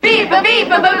Beep, beep, beep,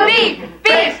 beep, beep,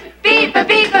 beep, beep, beep,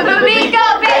 beep, beep,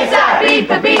 go Bayside. Beep,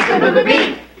 beep, beep, beep, beep,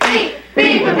 beep,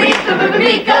 beep, beep, beep,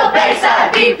 beep, go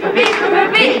Bayside. Beep, beep, beep,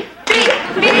 beep, beep,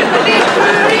 beep, beep,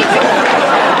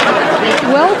 beep.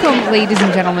 Welcome, ladies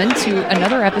and gentlemen, to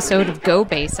another episode of Go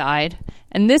Bayside.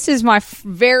 And this is my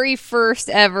very first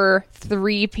ever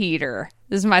three-peater.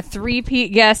 This is my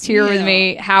three-peat guest here with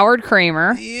me, Howard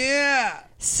Kramer. Yeah.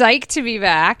 Psyched to be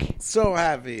back. So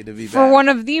happy to be back. For one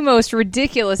of the most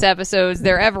ridiculous episodes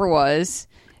there ever was.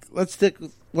 Let's stick.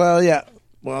 Well, yeah.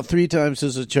 Well, 3 times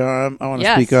is a charm. I want to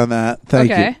Yes. speak on that. Thank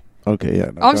Okay. you. Okay, yeah.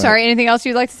 No, Oh, I'm go sorry. ahead. Anything else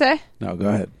you'd like to say? No, go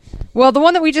ahead. Well, the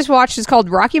one that we just watched is called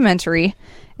Rockumentary,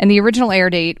 and the original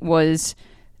air date was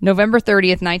November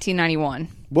 30th, 1991.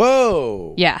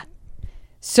 Whoa. Yeah.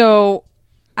 So,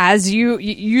 as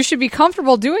you should be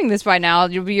comfortable doing this by now.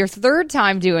 You'll be your third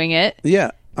time doing it. Yeah.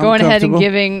 I'm Going ahead and comfortable.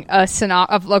 giving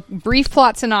a brief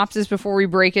plot synopsis before we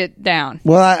break it down.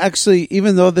 Well, I actually,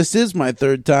 even though this is my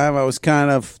third time, I was kind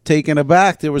of taken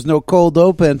aback. There was no cold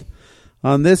open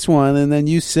on this one, and then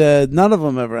you said none of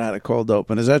them ever had a cold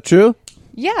open. Is that true?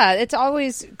 Yeah, it's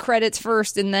always credits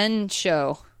first and then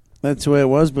show. That's the way it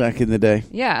was back in the day.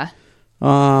 Yeah.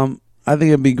 I think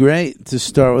it'd be great to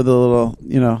start with a little,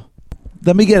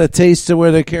 let me get a taste of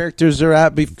where the characters are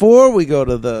at before we go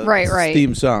to the Right.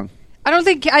 theme song. I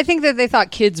think that they thought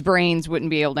kids' brains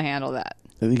wouldn't be able to handle that.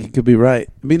 I think you could be right.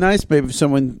 It'd be nice maybe if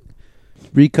someone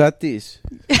recut these.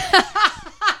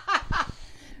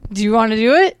 Do you want to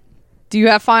do it? Do you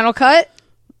have Final Cut?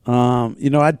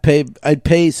 I'd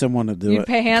pay someone to do You'd it.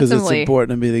 pay Because it's handsomely. important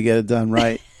to me to get it done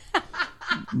right.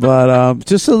 But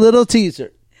just a little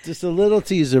teaser. Just a little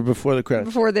teaser before the credits.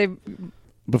 Before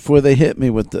they... hit me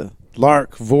with the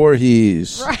Lark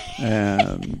Voorhees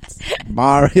and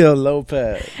Mario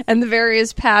Lopez. And the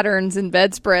various patterns and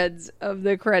bedspreads of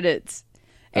the credits.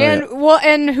 Oh, And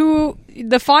and who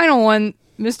the final one,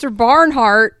 Mr.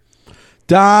 Barnhart,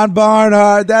 Don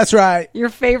Barnhart, that's right. your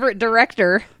favorite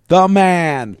director. The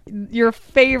man. Your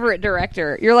favorite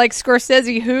director. You're like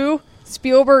Scorsese who?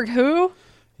 Spielberg who?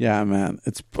 Yeah, man.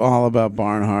 It's all about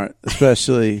Barnhart,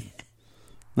 especially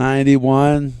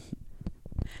 91.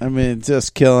 I mean,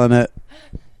 just killing it.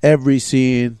 Every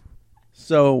scene.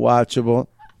 So watchable.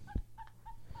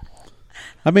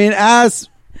 I mean, as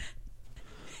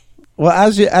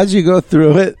you go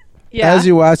through it, Yeah. as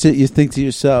you watch it, you think to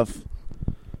yourself,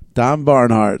 Don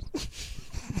Barnhart.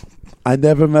 I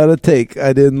never met a take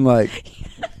I didn't like.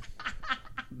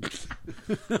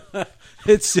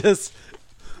 It's just,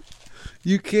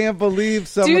 you can't believe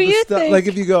some Do of the you stuff. think- Like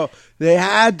if you go, they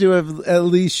had to have at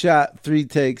least shot 3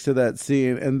 takes of that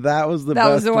scene, and that was the That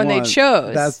best was the one they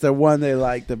chose. That's the one they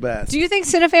liked the best. Do you think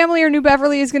Cinefamily or New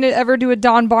Beverly is going to ever do a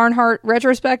Don Barnhart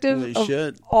retrospective They of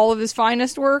should. all of his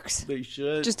finest works? They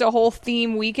should. Just a whole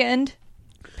theme weekend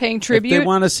paying if tribute? they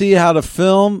want to see how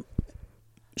to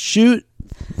shoot,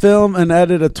 film, and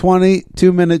edit a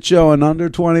 22-minute show in under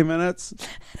 20 minutes,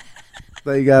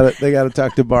 they got to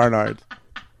talk to Barnhart.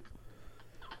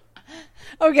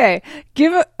 Okay,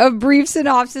 give a brief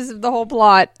synopsis of the whole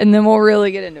plot, and then we'll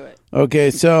really get into it. Okay,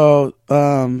 so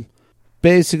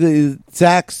basically,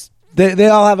 they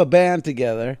all have a band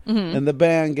together, and the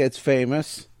band gets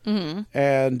famous, and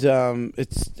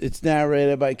it's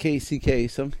narrated by Casey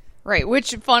Kasem. Right,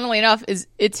 which, funnily enough,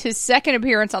 it's his second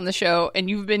appearance on the show, and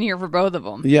you've been here for both of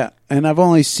them. Yeah, and I've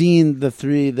only seen the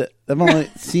 3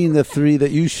 that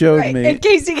you showed Right, me. and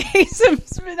Casey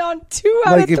Kasem's been on 2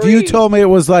 out Like of 3. if you told me it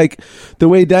was like the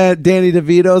way Danny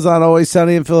DeVito's on Always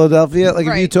Sunny in Philadelphia, like if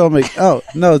you Right. told me, oh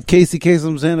no, Casey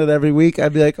Kasem's in it every week,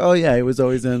 I'd be like, oh yeah, he was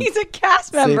always in He's a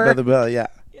cast Saved member. by the Bell, yeah.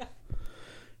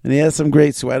 And he has some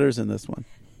great sweaters in this one.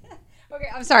 Okay,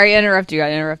 I'm sorry, I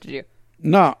interrupted you.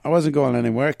 No, I wasn't going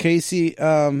anywhere. Casey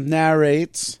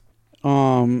narrates.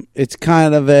 It's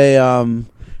kind of a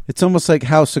it's almost like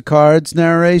House of Cards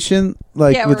narration,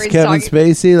 like Yeah, where with he's Kevin talking-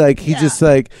 Spacey. Like he Yeah. just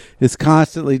like is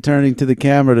constantly turning to the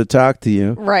camera to talk to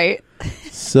you. Right,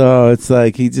 So it's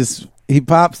like he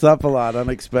pops up a lot,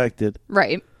 unexpected.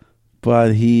 right.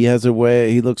 But he has a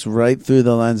way. He looks right through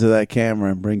the lens of that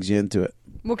camera and brings you into it.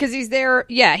 Well, because he's there.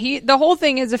 Yeah, the whole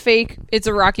thing is a fake. It's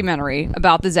a rockumentary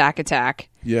about the Zach attack.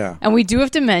 Yeah. And we do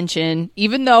have to mention,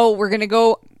 even though we're going to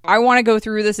go, I want to go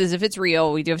through this as if it's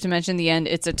real, we do have to mention the end.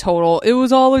 It's a total, it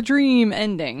was all a dream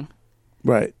ending.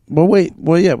 Right. Well, wait.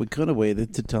 Well, yeah, we could have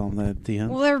waited to tell him that at the end.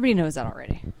 Well, everybody knows that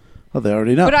already. Oh, they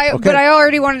already know. But I Okay. but I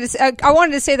already wanted to say, I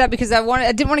wanted to say that because I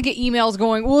didn't want to get emails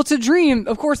going, well, it's a dream.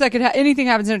 Of course, that could anything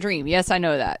happens in a dream. Yes, I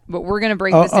know that. But we're going to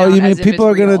break this down. You mean as if people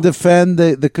it's are going to real. defend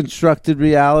the constructed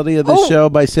reality of the Oh. show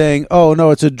by saying, "Oh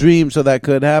no, it's a dream, so that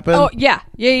could happen." Oh, yeah.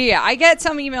 I get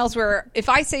some emails where if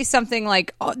I say something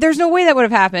like, oh, there's no way that would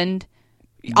have happened,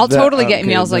 I'll totally get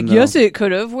emails then like, no. yes, it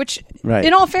could have, which, Right.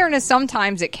 in all fairness,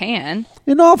 sometimes it can.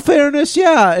 In all fairness,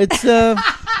 yeah, it's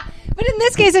But in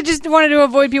this case, I just wanted to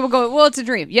avoid people going, well, it's a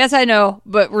dream. Yes, I know,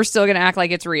 but we're still going to act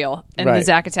like it's real. And Right. the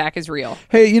Zack attack is real.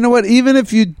 Hey, you know what? Even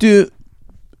if you do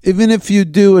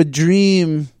a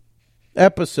dream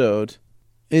episode,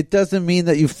 it doesn't mean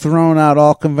that you've thrown out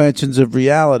all conventions of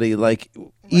reality. Like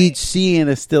each scene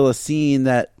is still a scene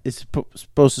that is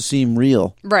supposed to seem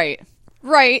real. Right.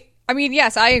 I mean,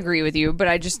 yes, I agree with you, but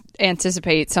I just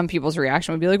anticipate some people's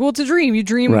reaction would be like, well, it's a dream. You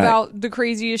dream Right. about the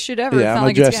craziest shit ever. Yeah, it's not I'm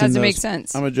like it addressing has to make those-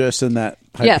 sense. I'm addressing that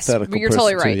Yes, hypothetical. but you're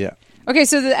totally person, right. too, yeah. Okay,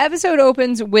 so the episode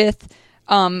opens with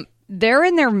they're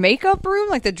in their makeup room,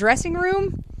 like the dressing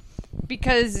room,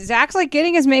 because Zach's like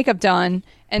getting his makeup done,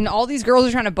 and all these girls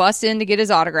are trying to bust in to get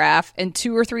his autograph, and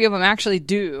 2 or 3 of them actually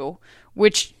do,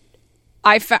 which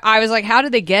I was like, how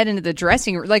did they get into the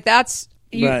dressing room? Like that's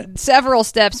Right. several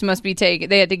steps must be taken.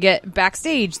 They had to get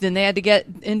backstage, then they had to get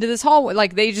into this hallway.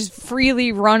 Like they just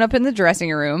freely run up in the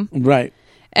dressing room. Right.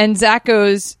 And Zach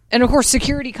goes, and of course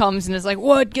security comes and is like,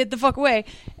 what? Get the fuck away.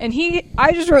 And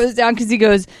I just wrote this down because he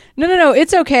goes, no,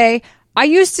 it's okay. I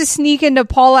used to sneak into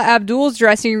Paula Abdul's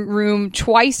dressing room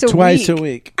twice a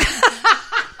week.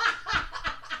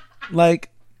 Like,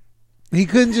 he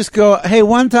couldn't just go, hey,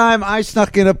 one time I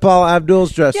snuck into Paula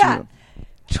Abdul's dressing Yeah. room.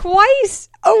 Twice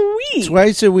a week.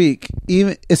 Twice a week.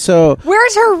 Even so,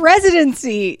 Where's her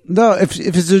residency? no, if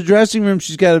it's a dressing room,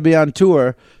 she's got to be on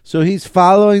tour. So he's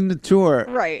following the tour.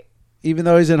 Right. Even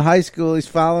though he's in high school, he's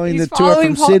following He's the tour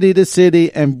following from city to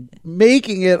city and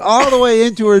making it all the way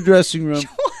into her dressing room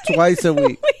twice a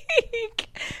week.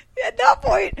 At that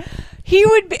point, he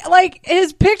would be like,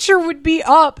 his picture would be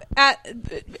up at,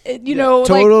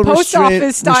 total like post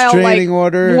office style, like restraining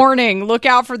order. warning, look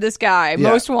out for this guy,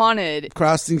 Yeah. most wanted.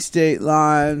 Crossing state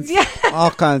lines, Yeah. all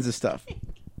kinds of stuff.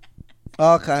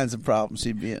 All kinds of problems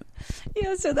he'd be in.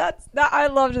 Yeah, so that I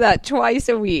loved that twice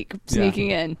a week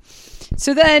sneaking in.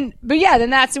 So then, then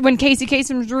that's when Casey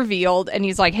Kasem's revealed, and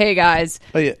he's like, "Hey guys,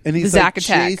 Oh yeah, and he's The like Zack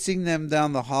attack. chasing them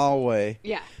down the hallway.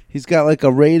 yeah, He's got like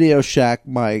a Radio Shack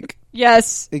mic.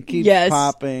 yes, It keeps yes,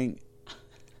 popping,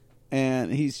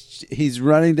 and he's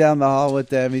running down the hall with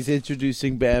them. He's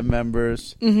introducing band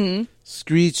members. Mm-hmm.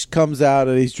 Screech comes out,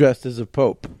 and he's dressed as a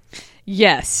pope.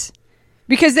 yes,"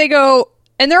 because they go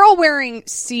and they're all wearing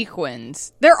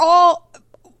sequins. They're all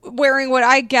wearing what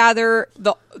I gather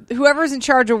whoever's in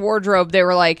charge of wardrobe. They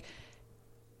were like,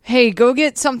 hey, go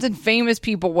get something famous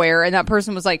people wear, and that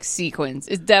person was like, sequins.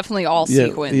 It's definitely all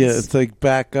sequins. Yeah, it's like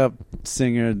backup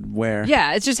singer wear.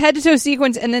 Yeah, it's just head to toe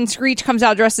sequins, and then Screech comes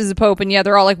out dressed as a pope, and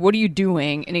they're all like, what are you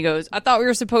doing? And he goes, I thought we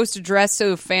were supposed to dress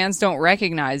so fans don't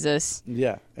recognize us.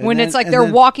 Yeah. And When then- it's like and they're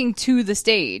then- walking to the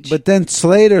stage. But then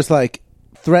Slater's like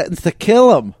threatens to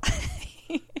kill him.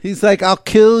 He's like, "I'll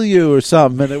kill you" or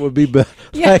something, and it would be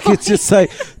Yeah. like it's just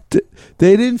like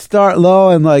they didn't start low,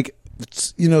 and like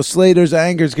Slater's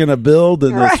anger's gonna build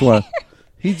in this Right. one.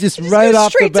 He just Just right goes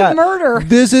off the straight to bat, murder.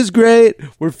 This is great.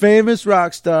 We're famous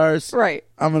rock stars. Right.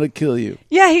 I'm gonna kill you.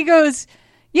 Yeah, he goes,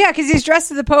 yeah, because he's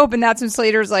dressed as the pope, and that's when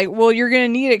Slater's like, well, you're going to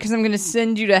need it because I'm going to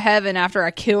send you to heaven after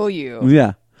I kill you.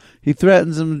 Yeah, he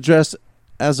threatens him to dress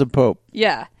as a pope.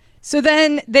 Yeah. So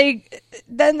then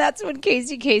that's when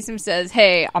Casey Kasem says,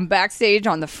 hey, I'm backstage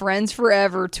on the Friends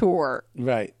Forever tour.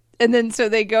 Right. And then so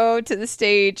they go to the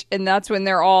stage, and that's when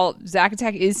Zack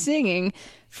Attack is singing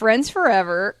Friends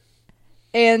Forever.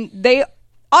 And they're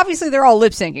all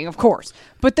lip syncing, of course,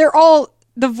 but they're all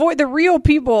the real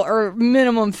people are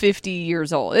minimum 50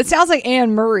 years old. It sounds like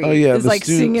Anne Murray is the like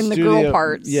singing the girl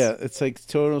parts. Yeah, it's like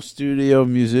total studio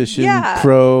musician, Yeah,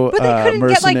 pro but they couldn't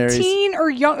get like mercenaries. teen or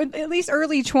young, at least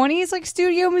early 20s, like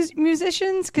studio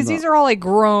musicians, because these are all like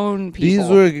grown people. These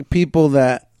were people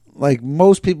that, like,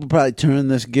 most people probably turn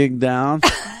this gig down.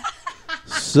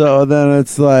 So then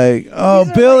it's like, oh,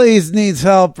 Billy's needs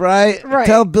help, right? Right.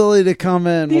 Tell Billy to come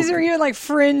in. These are even like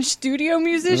fringe studio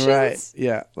musicians, right.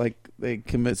 Yeah, like they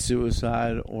commit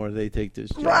suicide or they take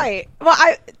this job. Right. Well,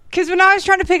 because when I was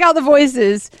trying to pick out the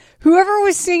voices, whoever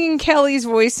was singing Kelly's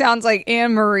voice sounds like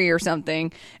Anne Murray or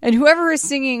something, and whoever is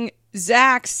singing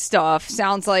Zach's stuff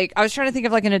sounds like, I was trying to think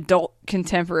of like an adult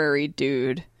contemporary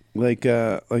dude. Like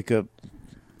a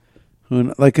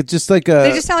Like it's just like a.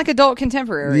 They just sound like adult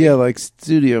contemporary. Yeah, like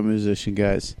studio musician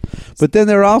guys. But then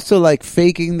they're also like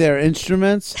faking their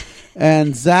instruments.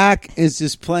 And Zach is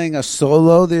just playing a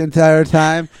solo the entire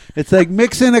time. It's like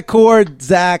mixing a chord,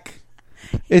 Zach.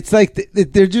 It's like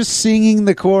they're just singing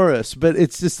the chorus, but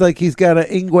it's just like he's got an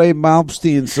Yngwie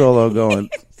Malmsteen solo going.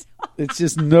 It's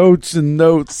just notes and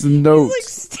notes and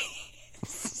notes.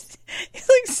 He's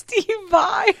like Steve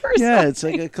Vai or something. Yeah, it's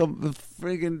like a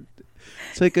friggin'.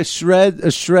 It's like a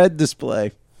shred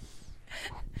display.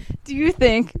 Do you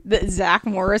think that Zach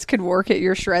Morris could work at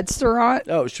your shred restaurant?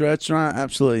 Oh, shred restaurant?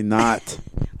 Absolutely not.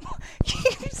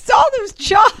 You saw those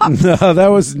chops. No, that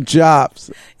wasn't chops.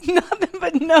 Nothing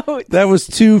but notes. That was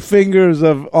 2 fingers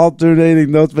of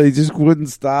alternating notes, but he just wouldn't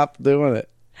stop doing it.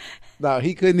 No,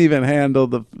 he couldn't even handle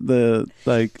the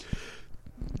like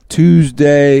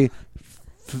Tuesday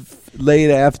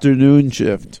late afternoon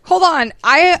shift. Hold on.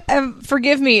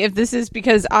 Forgive me if this is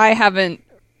because I'm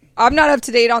not up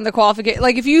to date on the qualification.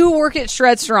 Like, if you work at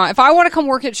Shredstaurant, if I want to come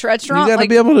work at Shredstaurant, you got to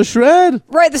be able to shred.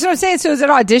 Right, that's what I'm saying. So is it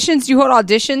auditions? Do you hold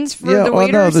auditions for the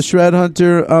waiters? No, the Shred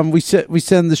Hunter. We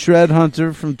send the Shred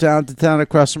Hunter from town to town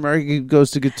across America. He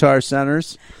goes to guitar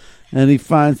centers, and he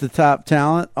finds the top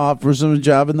talent, offers them a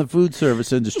job in the food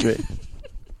service industry.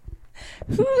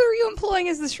 Who are you employing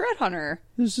as the Shred Hunter?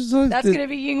 This is like That's going to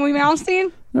be Yngwie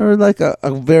Malmsteen? Or like a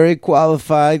very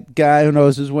qualified guy who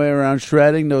knows his way around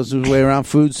shredding, knows his way around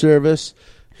food service.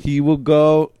 He will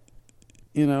go,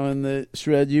 in the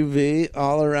Shred UV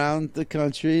all around the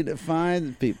country to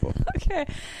find people. Okay.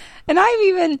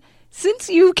 And since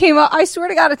you came up, I swear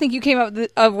to God, I think you came up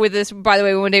with this, by the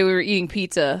way, one day we were eating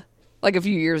pizza, like a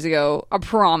few years ago. I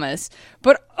promise.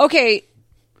 But, okay.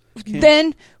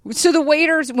 Then, so the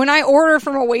waiters, when I order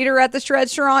from a waiter at the Shred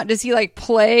restaurant, does he like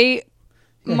play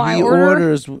my order?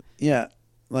 Orders, yeah.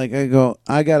 Like I go,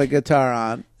 I got a guitar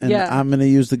on, and I'm going to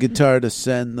use the guitar to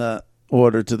send the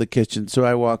order to the kitchen. So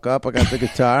I walk up, I got the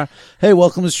guitar. Hey,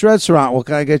 welcome to Shred restaurant. What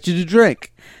can I get you to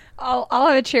drink? I'll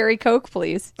have a cherry Coke,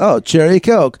 please. Oh, cherry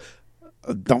Coke.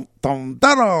 Oh, so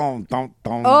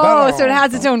it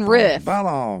has its own riff.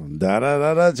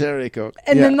 Cherry Coke.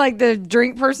 And then, like, the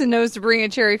drink person knows to bring a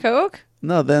cherry Coke?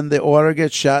 No, then the order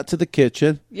gets shot to the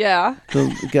kitchen. Yeah.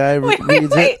 The guy wait.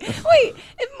 it. If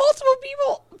multiple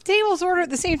tables order at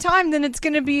the same time, then it's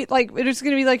going to be like just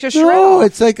shred No, off.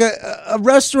 it's like a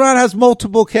restaurant has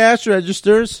multiple cash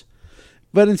registers,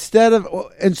 but instead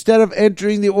of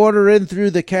entering the order in through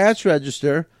the cash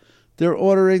register, they're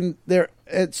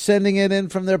sending it in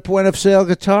from their point of sale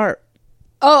guitar.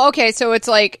 Oh, okay. So it's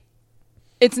like,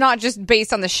 it's not just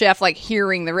based on the chef like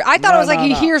hearing the riff. I thought it was like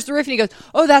he hears the riff and he goes,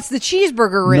 "Oh, that's the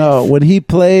cheeseburger riff." No, when he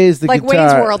plays the like guitar,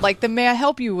 Wayne's World, like the "May I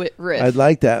help you" riff. I'd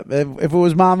like that. If it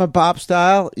was mom and pop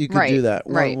style, you could do that.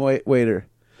 Right. Waiter.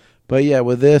 But yeah,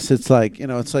 with this, it's like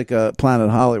it's like a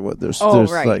Planet Hollywood. There's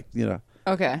like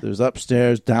okay. There's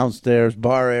upstairs, downstairs,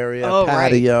 bar area,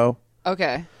 patio. Right.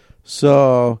 Okay.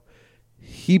 So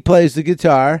he plays the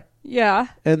guitar. Yeah.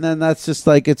 And then that's just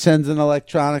like it sends an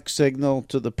electronic signal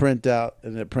to the printout,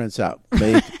 and it prints out.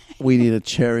 Babe, we need a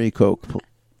cherry Coke.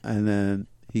 And then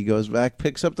he goes back,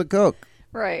 picks up the Coke.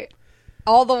 Right.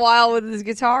 All the while with his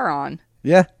guitar on.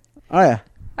 Yeah. Oh, yeah.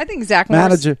 I think Zach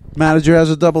Morris. Manager has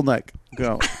a double neck.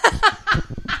 Go.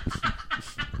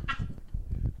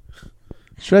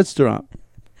 Shredstaurant.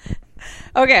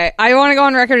 Okay, I want to go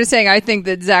on record as saying I think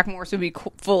that Zach Morris would be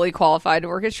fully qualified to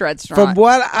work at Shredstaurant. From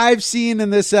what I've seen in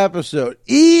this episode,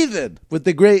 even with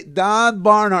the great Don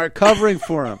Barnhart covering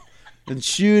for him and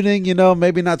shooting,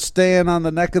 maybe not staying on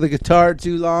the neck of the guitar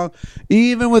too long,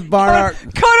 even with Barnhart.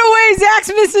 Cut away, Zach's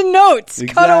missing notes.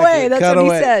 Exactly. Cut away, that's Cut what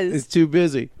away. He says. It's too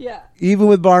busy. Yeah. Even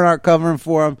with Barnhart covering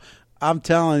for him, I'm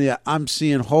telling you, I'm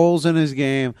seeing holes in his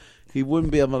game. He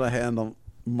wouldn't be able to handle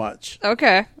much.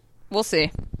 Okay, we'll see.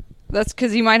 That's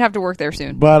because he might have to work there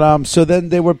soon. But so then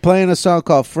they were playing a song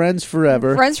called "Friends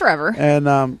Forever." Friends Forever.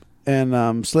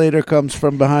 And Slater comes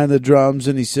from behind the drums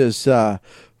and he says,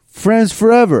 "Friends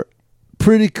Forever,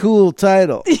 pretty cool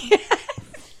title."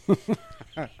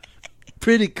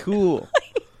 Pretty cool.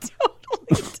 He totally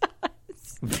does.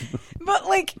 But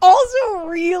like also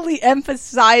really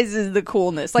emphasizes the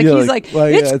coolness. Like he's like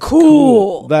it's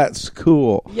cool. That's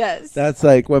cool. Yes. That's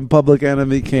like when Public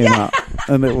Enemy came out,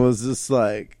 and it was just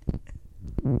like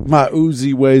my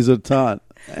Uzi weighs a ton,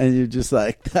 and you're just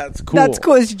like, that's cool. That's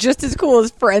cool. It's just as cool as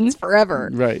Friends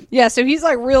Forever. Right. Yeah. So he's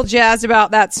like real jazzed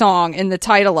about that song and the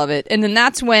title of it, and then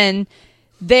that's when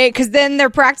because then they're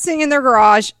practicing in their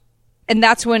garage, and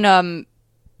that's when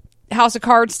House of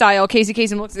Cards style Casey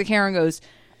Kasem looks at the camera and goes,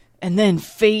 and then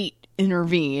fate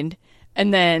intervened,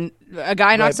 and then a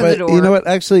guy knocks on the door. You know what?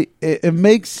 Actually, it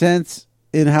makes sense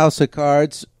in House of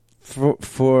Cards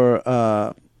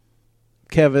for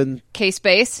Kevin.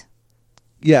 K-Space.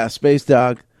 Yeah, Space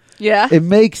Dog. Yeah. It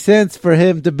makes sense for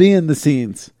him to be in the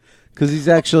scenes because he's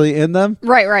actually in them.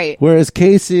 Right. Whereas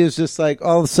Casey is just like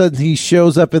all of a sudden he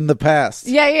shows up in the past.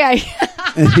 Yeah.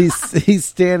 And he's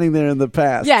standing there in the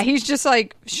past. Yeah, he's just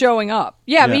like showing up.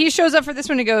 Yeah, but Yeah. he shows up for this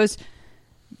one and goes,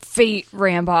 Fate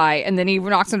ran by. And then he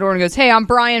knocks on the door and goes, hey, I'm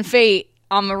Brian Fate.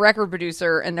 I'm a record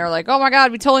producer. And they're like, oh my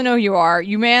God, we totally know who you are.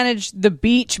 You manage the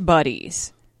Beach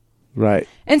Buddies. Right.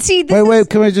 And see, this Wait,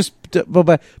 can I just...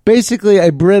 Basically,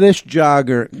 a British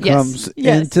jogger comes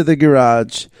into the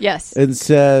garage Yes. and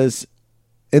says...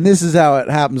 And this is how it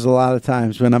happens a lot of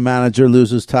times when a manager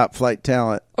loses top flight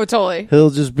talent. Oh, totally. He'll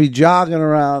just be jogging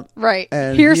around. Right.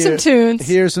 And Here's some tunes.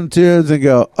 Here's some tunes and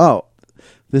go, oh,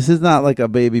 this is not like a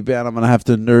baby band I'm going to have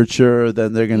to nurture.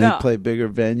 Then they're going to play bigger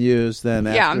venues. Then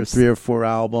after 3 or 4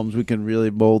 albums, we can really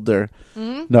mold their...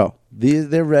 Mm-hmm. No,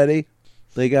 they're ready.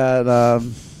 They got...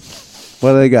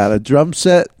 what do they got? A drum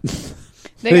set?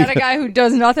 They got a guy who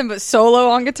does nothing but solo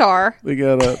on guitar. They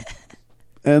got a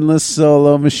endless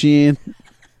solo machine.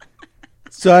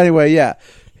 So anyway, yeah.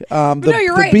 No,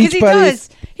 you're right, because he does.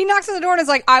 He knocks on the door and is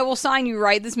like, I will sign you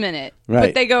right this minute.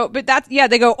 Right. They go,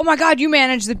 oh my God, you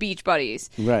manage the Beach Buddies.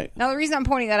 Right. Now, the reason I'm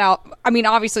pointing that out, I mean,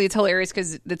 obviously it's hilarious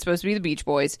because it's supposed to be the Beach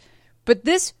Boys. But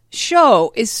this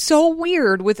show is so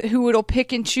weird with who it'll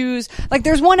pick and choose. Like,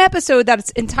 there's one episode that's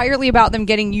entirely about them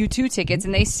getting U2 tickets,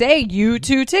 and they say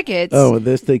U2 tickets. Oh,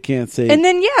 this they can't say. And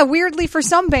then, yeah, weirdly for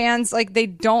some bands, like, they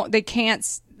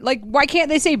can't, like, why can't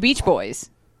they say Beach Boys?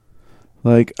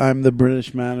 Like, I'm the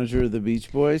British manager of the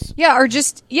Beach Boys? Yeah, or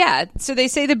just, yeah. So they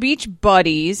say the Beach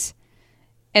Buddies,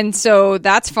 and so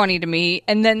that's funny to me.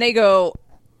 And then they go,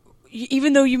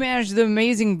 even though you manage the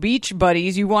amazing Beach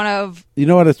Buddies, you want to... You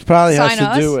know what it probably has to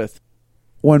us? do with?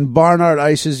 When Barnard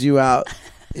ices you out,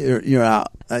 you're out.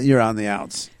 You're on the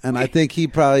outs. And I think he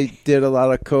probably did a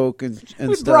lot of coke and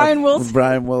With stuff. Brian Wilson. With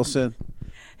Brian Wilson.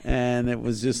 And it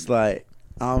was just like,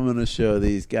 I'm going to show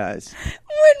these guys.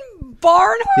 When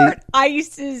Barnhart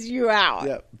ices you out.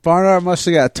 Yeah. Barnard must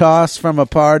have got tossed from a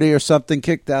party or something,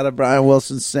 kicked out of Brian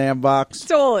Wilson's sandbox.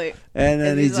 Totally. And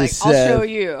then he he's just like, said, I'll show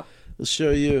you. I'll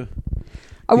show you.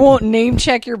 I won't name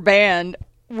check your band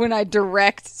when I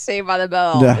direct Saved by the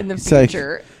Bell Yeah, in the it's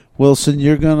future. like, Wilson,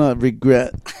 you're going to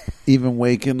regret even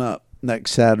waking up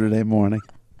next Saturday morning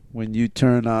when you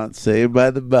turn on Saved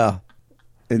by the Bell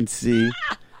and see,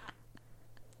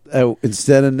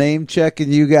 instead of name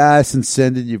checking you guys and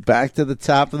sending you back to the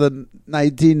top of the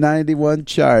 1991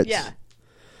 charts,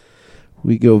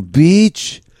 we go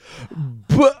Beach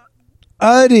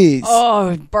Buddies.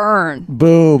 Oh, burn.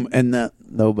 Boom. And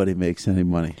nobody makes any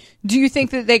money. Do you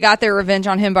think that they got their revenge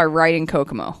on him by writing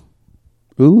Kokomo?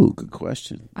 Ooh, good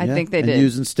question. I think they and did.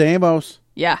 Using Stamos.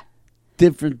 Yeah.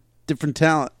 Different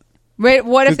talent. Wait,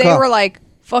 what if Good they call. were like,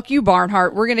 fuck you,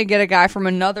 Barnhart, we're going to get a guy from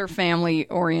another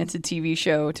family-oriented TV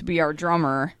show to be our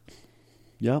drummer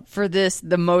Yep. for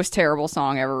the most terrible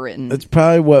song ever written. That's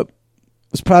probably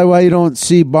why you don't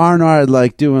see Barnard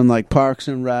like doing like Parks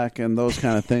and Rec and those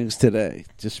kind of things today.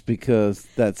 Just because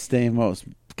that Stamos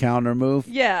counter move.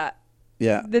 Yeah.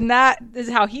 Yeah. Then that is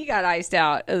how he got iced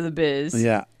out of the biz.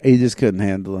 Yeah. He just couldn't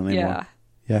handle it Yeah. anymore.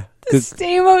 Yeah. The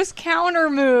Stamos counter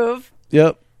move.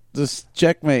 Yep. Just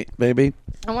checkmate, baby.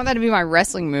 I want that to be my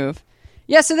wrestling move.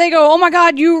 Yeah, so they go, oh my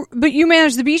God, you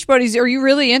manage the Beach Buddies. Are you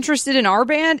really interested in our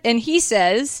band? And he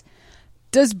says,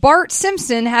 does Bart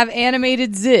Simpson have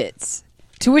animated zits?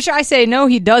 To which I say, no,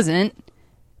 he doesn't.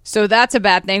 So that's a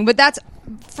bad thing. But that's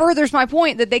furthers my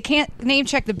point that they can't name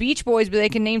check the Beach Boys, but they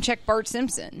can name check Bart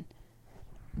Simpson.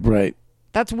 Right.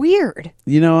 That's weird.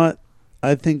 You know what?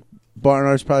 I think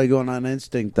Barnard's probably going on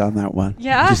instinct on that one.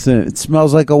 Yeah? Just saying, it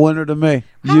smells like a winner to me.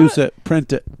 Use it.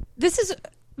 Print it. This is...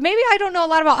 Maybe I don't know a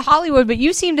lot about Hollywood, but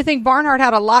you seem to think Barnhart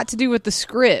had a lot to do with the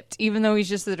script, even though he's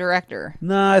just the director.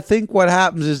 No, I think what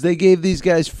happens is they gave these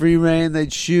guys free reign.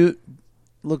 They'd shoot,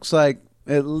 looks like,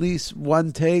 at least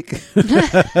one take.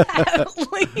 At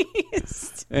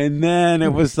least. And then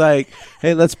it was like,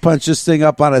 hey, let's punch this thing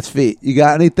up on its feet. You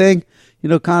got anything? You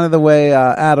know, kind of the way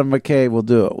Adam McKay will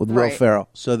do it with Will Right. Ferrell.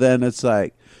 So then it's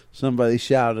like somebody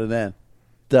shouted in,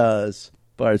 does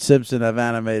Bart Simpson have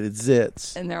animated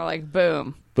zits? And they're like,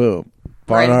 boom. Boom.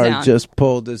 Write it down. Barnard just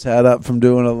pulled his head up from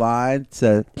doing a line,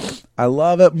 said, I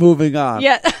love it, moving on.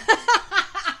 Yeah.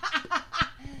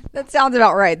 That sounds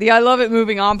about right. The I love it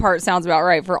moving on part sounds about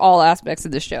right for all aspects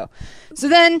of the show. So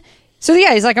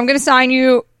yeah, he's like, I'm going to sign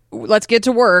you. let's get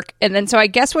to work. And then so I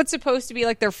guess what's supposed to be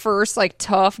like their first like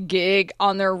tough gig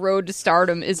on their road to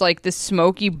stardom is like this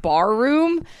smoky bar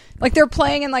room. Like they're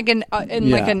playing in like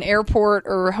like an airport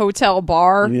or hotel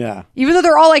bar. Yeah. Even though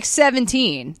they're all like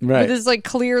 17. Right. But this is like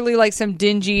clearly like some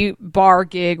dingy bar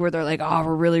gig where they're like, oh,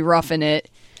 we're really roughing it.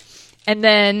 And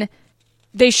then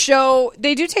they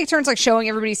do take turns like showing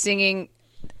everybody singing.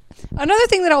 Another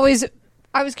thing that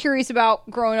I was curious about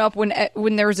growing up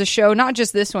when there was a show, not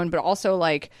just this one, but also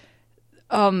like,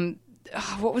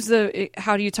 what was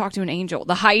How Do You Talk to an Angel?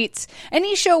 The Heights.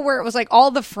 Any show where it was like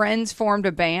all the friends formed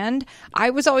a band.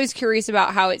 I was always curious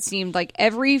about how it seemed like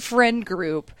every friend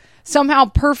group, somehow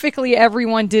perfectly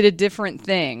everyone did a different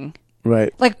thing.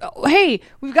 Right. Like, hey,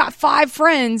 we've got 5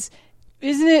 friends.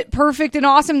 Isn't it perfect and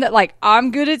awesome that like I'm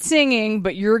good at singing,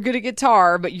 but you're good at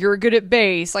guitar, but you're good at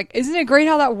bass? Like, isn't it great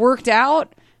how that worked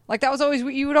out? Like that was always,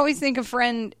 you would always think a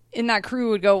friend in that crew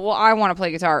would go, well, I want to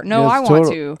play guitar. No, Yes, I want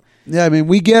to. Yeah, I mean,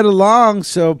 we get along,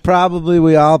 so probably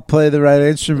we all play the right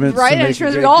instruments. Right to make a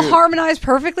instruments. We great all group. harmonize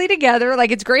perfectly together.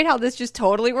 Like, it's great how this just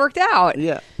totally worked out.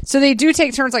 Yeah. So they do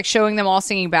take turns, like, showing them all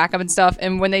singing backup and stuff.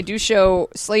 And when they do show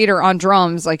Slater on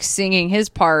drums, like, singing his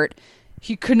part,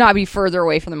 he could not be further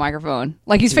away from the microphone.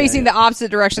 Like, he's facing the opposite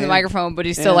direction of the microphone, but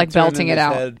he's still, like, belting it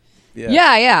out. Head.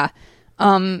 Yeah.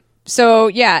 So,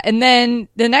 yeah. And then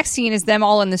the next scene is them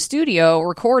all in the studio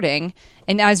recording.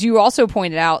 And as you also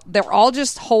pointed out, they're all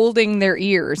just holding their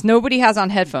ears. Nobody has on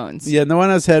headphones. Yeah, no one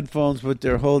has headphones, but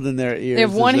they're holding their ears. They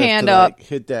have one as if hand to, up. like,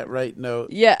 hit that right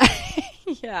note. Yeah.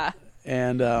 Yeah.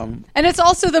 And it's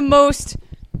also the most...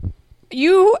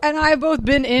 You and I have both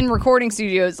been in recording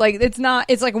studios. Like,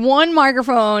 it's like one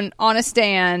microphone on a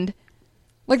stand.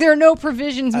 Like, there are no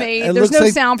provisions made. it There's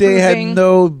looks no like soundproofing. they had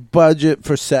no budget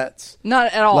for sets.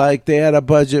 Not at all. Like, they had a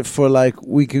budget for, like,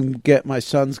 we can get my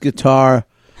son's guitar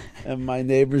and my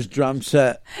neighbor's drum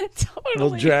set. We'll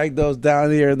Totally. drag those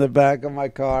down here in the back of my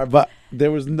car. But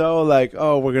there was no, like,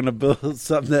 oh, we're going to build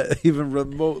something that even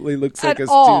remotely looks like At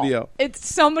a all. studio. It's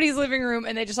somebody's living room,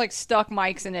 and they just like stuck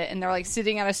mics in it, and they're like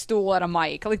sitting at a stool at a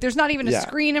mic. Like, there's not even a Yeah.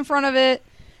 screen in front of it.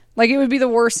 Like, it would be the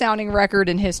worst sounding record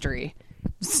in history,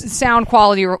 sound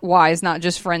quality wise, not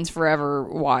just Friends Forever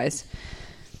wise.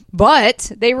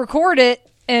 But they record it,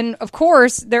 and of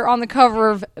course, they're on the cover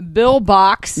of Bill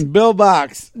Box Bill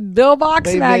Box.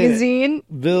 They made magazine.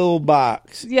 Bill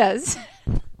Box. Yes.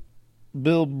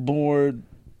 Billboard.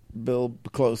 Bill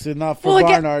close enough for Well,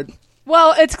 again- Barnard.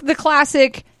 Well, it's the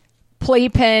classic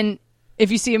playpen.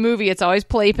 If you see a movie, it's always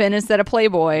playpen instead of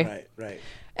Playboy. Right.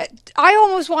 I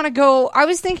almost want to go. I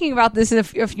was thinking about this a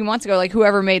few months ago. Like,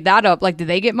 whoever made that up, like, did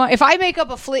they get money? If I make up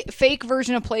a fake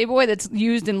version of Playboy that's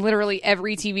used in literally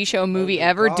every TV show, movie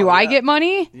ever, do I get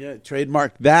money? Yeah,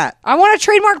 trademark that. I want to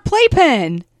trademark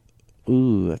Playpen.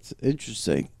 Ooh, that's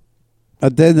interesting.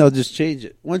 But then they'll just change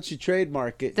it. Once you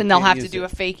trademark it, Then you they'll can't have to use do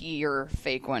it. a fake E or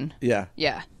fake one. Yeah.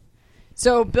 Yeah.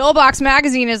 So Bill Box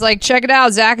Magazine is like, check it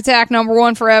out, Zack Attack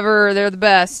 #1 forever. They're the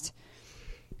best.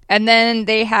 And then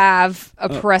they have a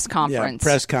press conference. Yeah,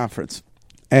 press conference.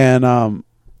 And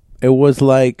it was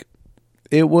like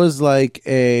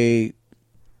a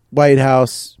White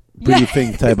House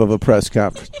briefing type of a press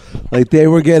conference. Like, they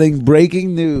were getting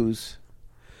breaking news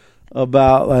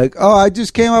about, like, oh, I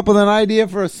just came up with an idea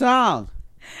for a song.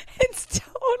 It's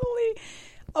totally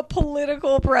a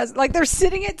political press. Like, they're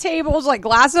sitting at tables, like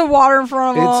glass of water in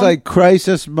front of them. It's like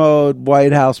crisis mode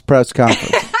White House press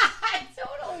conference. It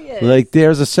totally is. Like,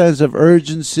 there's a sense of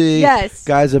urgency. Yes.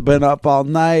 Guys have been up all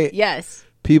night. Yes.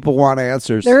 People want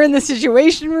answers. They're in the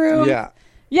Situation Room. Yeah.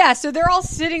 Yeah, so they're all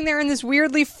sitting there in this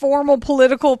weirdly formal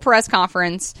political press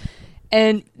conference,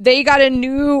 and they got a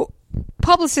new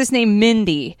publicist named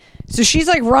Mindy. So she's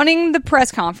like running the press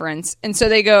conference, and so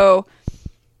they go,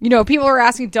 you know, people are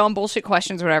asking dumb bullshit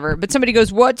questions or whatever, but somebody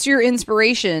goes, what's your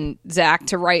inspiration, Zach,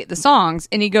 to write the songs?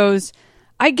 And he goes,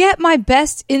 I get my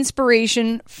best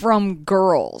inspiration from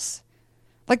girls.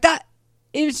 Like, that,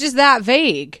 it was just that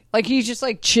vague. Like, he's just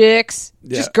like chicks,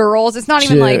 just girls. It's not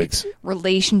even Chicks. like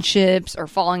relationships or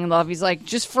falling in love. He's like,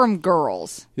 just from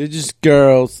girls. They're just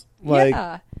girls. Like,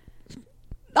 Yeah.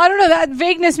 I don't know. That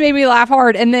vagueness made me laugh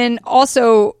hard. And then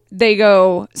also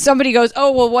somebody goes,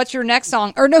 oh, well, what's your next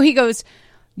song? Or no, he goes,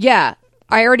 yeah,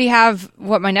 I already have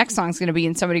what my next song's going to be.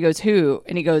 And somebody goes, who?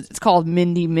 And he goes, it's called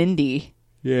Mindy Mindy.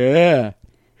 yeah.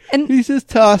 And He's just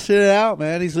tossing it out,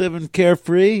 man. He's living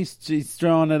carefree. He's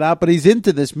throwing it out, but he's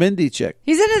into this Mindy chick.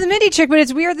 he's into the Mindy chick, but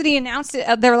it's weird that he announced it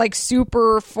at their like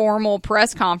super formal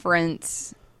press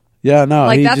conference. Yeah, no.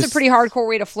 Like, he that's just, a pretty hardcore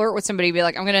way to flirt with somebody. Be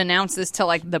like, I'm going to announce this to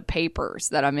like the papers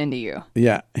that I'm into you.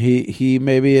 Yeah, he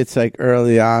maybe it's like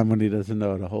early on when he doesn't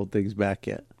know to hold things back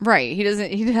yet. Right.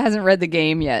 He hasn't read the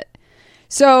game yet.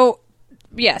 So,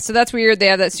 yeah, so that's weird. They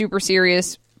have that super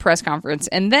serious press conference.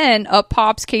 And then up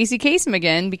pops Casey Kasem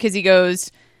again because he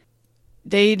goes,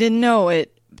 they didn't know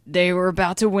it. They were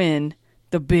about to win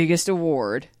the biggest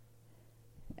award.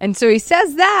 And so he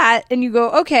says that, and you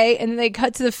go, okay. And then they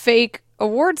cut to the fake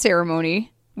award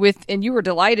ceremony and you were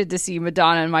delighted to see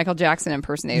Madonna and Michael Jackson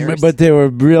impersonators. But they were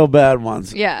real bad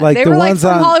ones. Yeah, they were like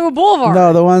from Hollywood Boulevard.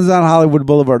 No, the ones on Hollywood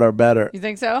Boulevard are better. You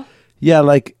think so? Yeah,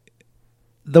 like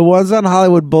the ones on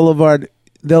Hollywood Boulevard,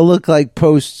 they'll look like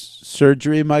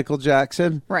post-surgery Michael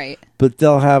Jackson. Right. But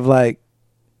they'll have like,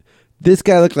 this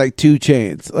guy looked like 2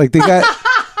 Chainz. Like the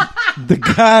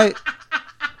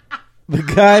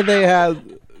guy they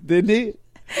had, didn't he?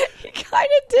 He kind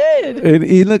of did. And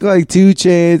he looked like 2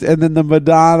 Chainz, and then the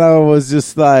Madonna was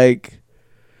just like,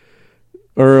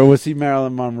 or was he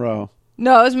Marilyn Monroe?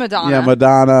 No, it was Madonna. Yeah,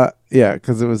 Madonna. Yeah,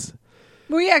 because it was.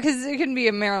 Well, yeah, because it couldn't be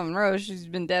a Marilyn Monroe. She's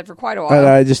been dead for quite a while. And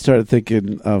I just started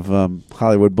thinking of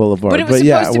Hollywood Boulevard. But it was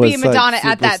supposed to be Madonna like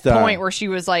at that Superstar. point where she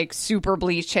was like super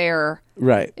bleach hair.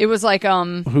 Right. It was like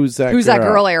Who's that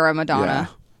girl era Madonna.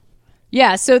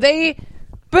 Yeah, so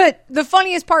but the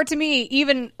funniest part to me,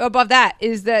 even above that,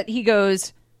 is that he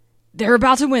goes, they're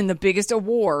about to win the biggest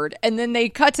award. And then they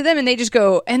cut to them and they just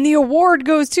go, and the award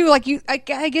goes to, like,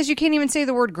 I guess you can't even say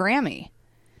the word Grammy.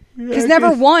 Because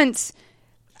never once,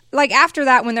 like after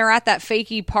that, when they're at that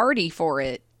fakey party for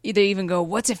it, they even go,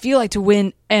 what's it feel like to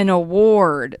win an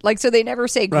award? Like, so they never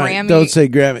say Right. Grammy. Don't say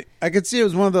Grammy. I could see it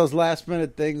was one of those last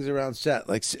minute things around set.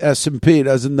 Like S&P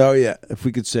doesn't know yet if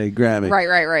we could say Grammy.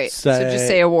 Right. So just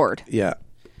say award. Yeah.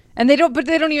 And they don't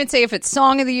even say if it's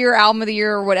song of the year, album of the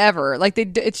year, or whatever. Like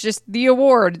it's just the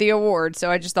award.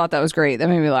 So I just thought that was great. That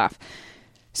made me laugh.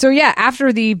 So yeah,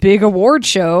 after the big award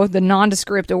show, the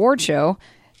nondescript award show,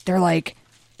 they're like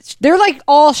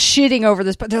all shitting over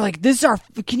this, but they're like,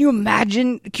 can you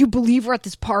imagine? Can you believe we're at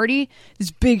this party? This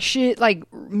big shit, like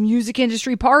music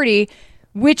industry party,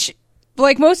 which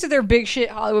like most of their big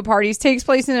shit Hollywood parties takes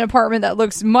place in an apartment that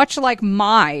looks much like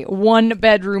my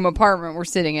 1-bedroom apartment we're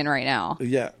sitting in right now.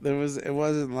 Yeah. It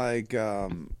wasn't like, I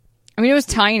mean, it was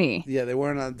tiny. yeah, they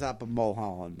weren't on top of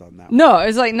Mulholland on that one. No,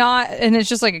 it's like not, and it's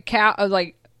just like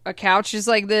a couch just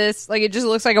like this. Like it just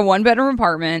looks like a 1-bedroom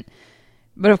apartment.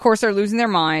 But of course they're losing their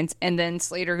minds. And then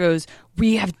Slater goes,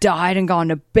 we have died and gone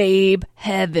to babe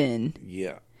heaven.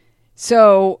 Yeah.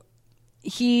 So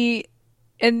they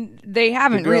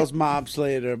haven't The girls mob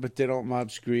Slater, but they don't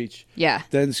mob Screech. Yeah.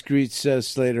 Then Screech says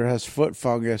Slater has foot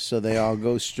fungus, so they all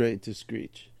go straight to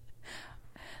Screech.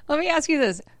 Let me ask you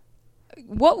this.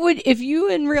 What would, if you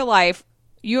in real life,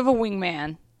 you have a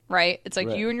wingman, right? It's like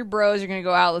Right. you and your bros are going to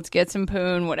go out, let's get some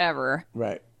poon, whatever.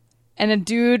 Right. And a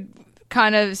dude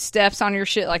kind of steps on your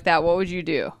shit like that, what would you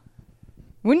do?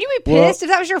 Wouldn't you be pissed if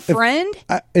that was your friend?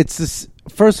 It's this.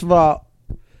 First of all,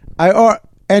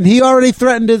 and he already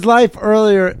threatened his life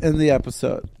earlier in the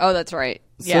episode. Oh, that's right.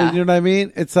 So Yeah. you know what I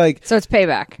mean? It's like So it's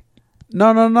payback.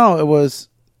 no. It was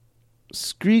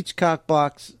Screech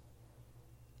cockblocks.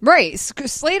 Right.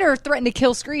 Slater threatened to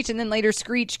kill Screech, and then later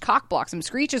Screech cockblocks him.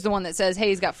 Screech is the one that says, hey,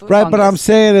 he's got foot Right, fungus. but I'm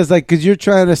saying is like because you're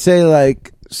trying to say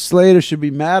like Slater should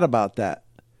be mad about that.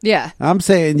 Yeah. I'm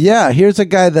saying, yeah, here's a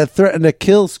guy that threatened to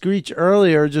kill Screech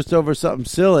earlier just over something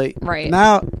silly. Right.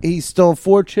 Now he stole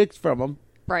 4 chicks from him.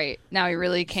 Right. Now he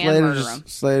really can murder him.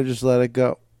 Slater just let it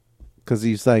go. Because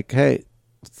he's like, hey,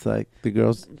 it's like the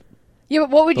girls. Yeah,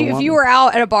 but what would The you, if one- you were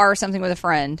out at a bar or something with a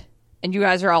friend, and you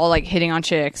guys are all like hitting on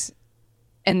chicks,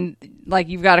 and like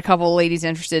you've got a couple of ladies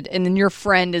interested, and then your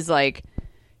friend is like,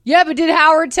 yeah, but did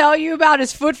Howard tell you about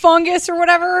his foot fungus or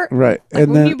whatever? Right. Like,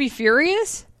 And wouldn't then, you be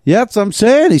furious? yeah, that's what I'm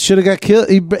saying. He should have got killed.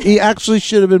 He actually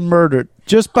should have been murdered.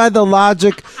 Just by the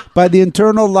logic, by the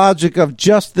internal logic of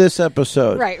just this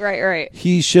episode. Right.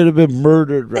 He should have been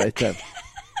murdered right then.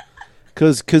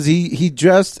 Because he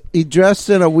dressed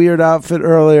in a weird outfit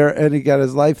earlier and he got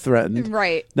his life threatened.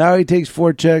 Right. Now he takes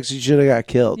 4 checks. He should have got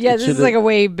killed. Yeah, this is like a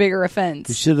way bigger offense.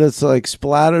 He should have like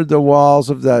splattered the walls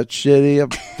of that shitty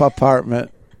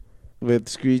apartment with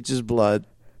Screech's blood.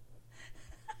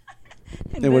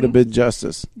 It would have been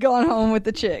justice. Gone home with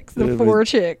the chicks, It the would've 4 been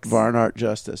chicks. Barnhart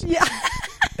justice. Yeah.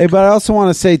 Hey, but I also want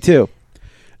to say too,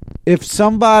 if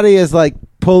somebody is like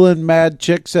pulling mad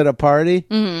chicks at a party,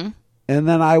 Mm-hmm. and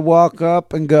then I walk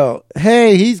up and go,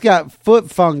 "Hey, he's got foot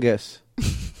fungus,"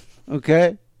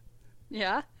 okay?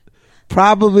 Yeah.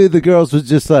 Probably the girls would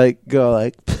just like go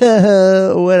like,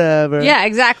 whatever. Yeah,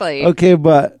 exactly. Okay,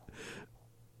 but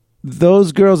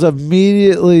those girls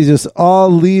immediately just all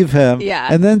leave him. Yeah.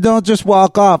 And then don't just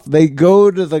walk off. They go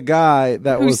to the guy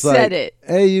that Who was said like, it.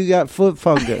 "Hey, you got foot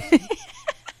fungus."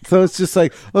 So it's just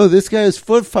like, oh, this guy has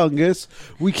foot fungus.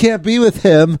 We can't be with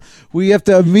him. We have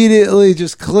to immediately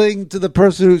just cling to the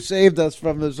person who saved us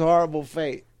from this horrible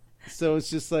fate. So it's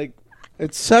just like,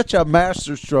 it's such a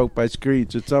masterstroke by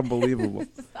Screech. It's unbelievable.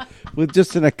 With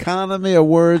just an economy of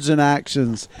words and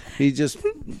actions, he just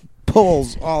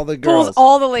pulls all the girls. Pulls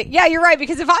all the yeah, you're right,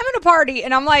 because if I'm in a party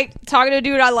and I'm like talking to a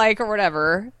dude I like or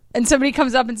whatever, and somebody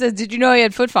comes up and says, did you know he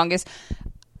had foot fungus?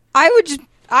 I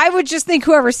would just think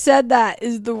whoever said that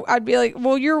I'd be like,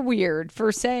 well, you're weird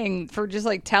for just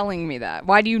like telling me that.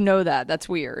 Why do you know that? That's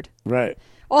weird. Right.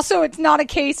 Also, it's not a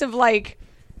case of like,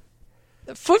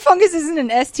 foot fungus isn't an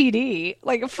STD.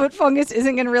 Like, a foot fungus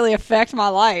isn't going to really affect my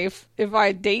life if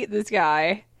I date this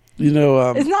guy. You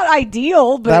know, it's not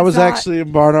ideal, but that was actually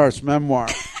in Barnhart's memoir.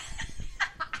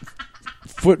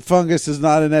 Foot fungus is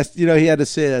not an STD. You know, he had to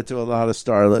say that to a lot of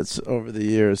starlets over the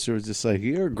years who were just like,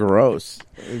 you're gross.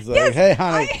 It's like, yes, hey,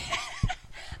 honey.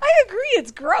 I agree, it's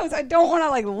gross. I don't want to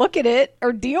like look at it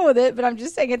or deal with it, but I'm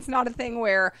just saying it's not a thing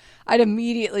where I'd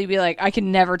immediately be like, I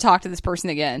can never talk to this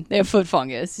person again. They have foot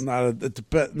fungus.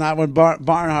 Not when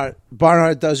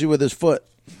Barnhart does you with his foot.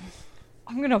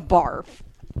 I'm gonna barf.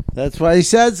 That's why he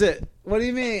says it. What do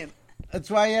you mean? That's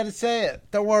why he had to say it.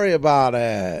 Don't worry about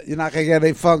it. You're not gonna get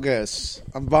any fungus.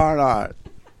 I'm Barnhart.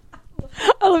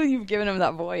 I love that you've given him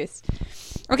that voice.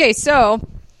 Okay, so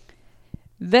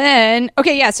then,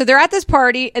 so they're at this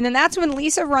party, and then that's when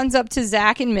Lisa runs up to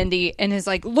Zach and Mindy and is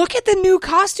like, look at the new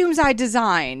costumes I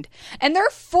designed. And they're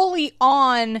fully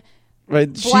on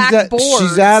right. black boards.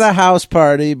 She's at a house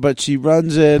party, but she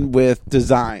runs in with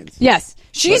designs. Yes.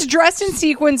 She's dressed in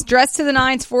sequins, dressed to the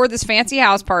nines for this fancy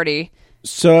house party.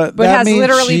 So, but has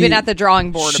literally been at the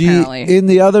drawing board, apparently. In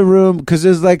the other room, because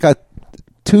there's like a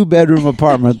 2-bedroom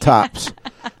apartment tops.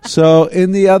 So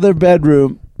in the other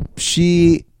bedroom,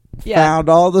 she found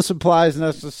all the supplies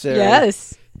necessary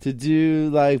to do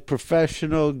like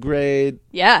professional grade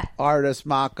artist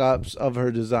mock-ups of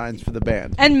her designs for the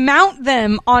band. And mount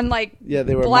them on like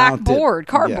they were black mounted. board,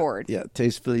 cardboard. Yeah,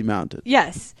 tastefully mounted.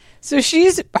 Yes. So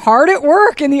she's hard at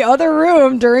work in the other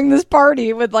room during this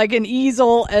party with like an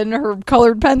easel and her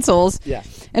colored pencils. Yeah.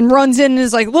 And runs in and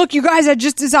is like, look, you guys, I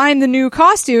just designed the new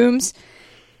costumes.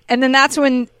 And then that's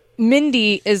when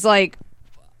Mindy is like,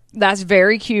 that's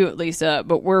very cute, Lisa,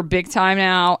 but we're big time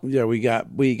now. Yeah, we got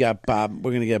Bob.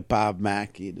 We're going to get Bob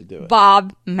Mackey to do it.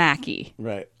 Bob Mackey.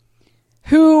 Right.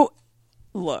 Who,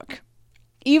 look,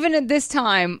 even at this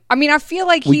time, I mean, I feel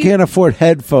like we can't afford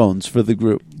headphones for the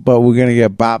group, but we're going to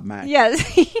get Bob Mackey.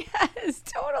 Yes, yes,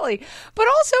 totally. But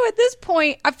also at this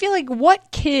point, I feel like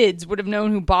what kids would have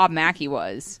known who Bob Mackey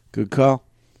was? Good call.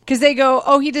 Because they go,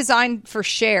 oh, he designed for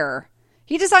Cher.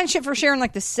 He designed shit for Cher in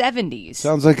like the 70s.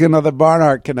 Sounds like another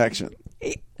Barnhart connection.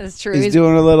 That's true. He's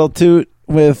doing a little toot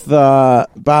with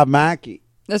Bob Mackey.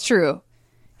 That's true.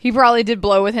 He probably did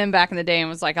blow with him back in the day and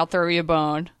was like, I'll throw you a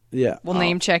bone. Yeah. We'll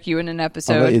name check you in an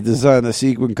episode. I'll let you design the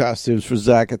sequin costumes for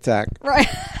Zack Attack. Right.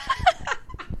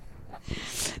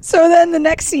 So then the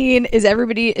next scene is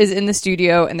everybody is in the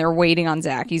studio and they're waiting on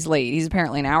Zach. He's late. He's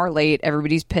apparently an hour late.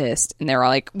 Everybody's pissed. And they're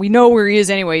like, we know where he is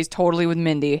anyway. He's totally with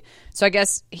Mindy. So I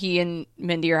guess he and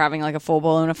Mindy are having like a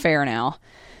full-blown affair now.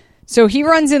 So he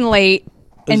runs in late.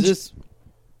 Was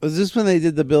this when they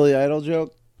did the Billy Idol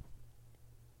joke?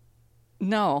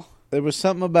 No. There was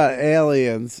something about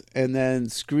aliens, and then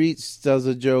Screech does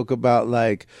a joke about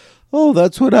like, oh,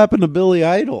 that's what happened to Billy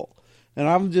Idol. And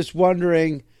I'm just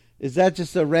wondering, is that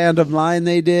just a random line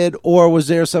they did, or was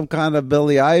there some kind of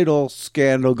Billy Idol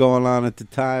scandal going on at the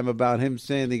time about him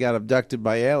saying he got abducted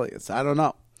by aliens? I don't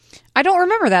know. I don't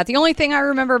remember that. The only thing I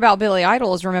remember about Billy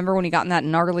Idol is remember when he got in that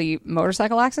gnarly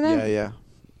motorcycle accident?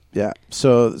 Yeah.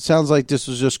 So it sounds like this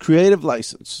was just creative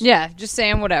license. Yeah, just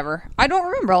saying whatever. I don't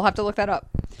remember. I'll have to look that up.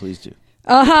 Please do.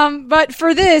 But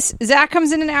for this, Zach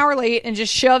comes in an hour late and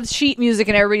just shoves sheet music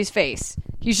in everybody's face.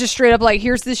 He's just straight up like,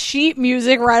 here's the sheet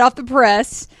music right off the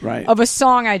press of a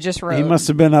song I just wrote. He must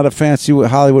have been at a fancy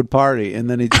Hollywood party, and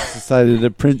then he just decided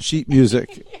to print sheet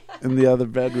music in the other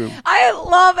bedroom. I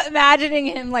love imagining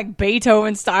him like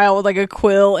Beethoven style with like a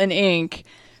quill and ink,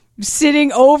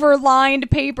 sitting over lined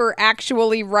paper,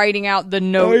 actually writing out the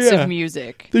notes of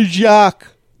music. The Jacques.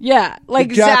 Yeah,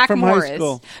 like Zach from Morris. High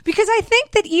school. Because I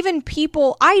think that even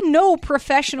people, I know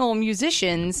professional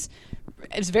musicians,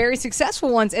 it's very successful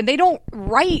ones, and they don't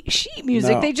write sheet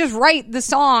music. No. They just write the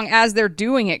song as they're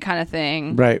doing it kind of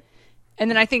thing. Right. And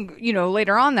then I think,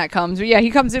 later on that comes. But yeah, he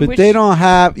comes in with... But they don't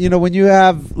have, when you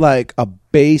have like a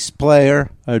bass player,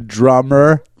 a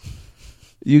drummer,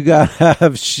 you got to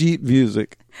have sheet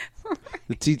music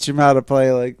to teach them how to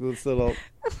play like this little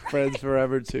Friends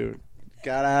Forever tune.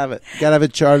 Gotta have it. Gotta have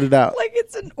it charted out. Like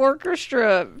it's an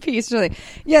orchestra piece. Really.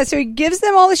 Yeah, so he gives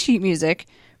them all the sheet music,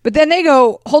 but then they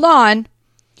go, hold on.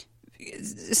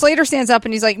 Slater stands up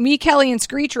and he's like, me, Kelly, and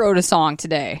Screech wrote a song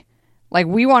today. Like,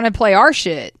 we want to play our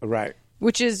shit. Right.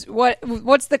 Which is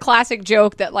what's the classic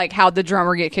joke that, like, how'd the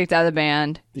drummer get kicked out of the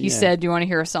band? He said, do you want to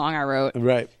hear a song I wrote?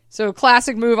 Right. So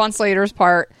classic move on Slater's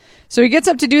part. So he gets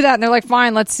up to do that and they're like,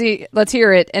 fine, let's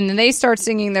hear it. And then they start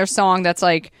singing their song that's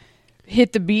like,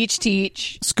 hit the beach,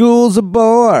 teach. School's a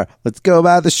bore. Let's go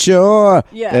by the shore.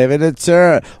 Yeah. David and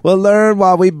Sir. We'll learn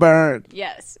while we burn.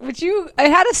 Yes. It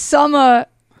had a summer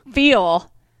feel.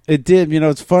 It did. You know,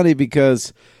 it's funny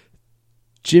because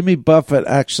Jimmy Buffett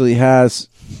actually has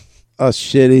a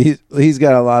shitty. He's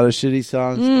got a lot of shitty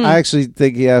songs. I actually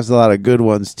think he has a lot of good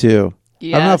ones too.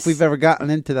 Yes. I don't know if we've ever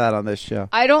gotten into that on this show.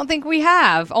 I don't think we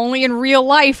have. Only in real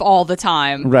life all the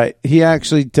time. Right. He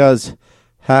actually does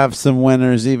have some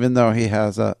winners, even though he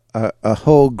has a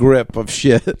whole grip of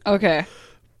shit. Okay.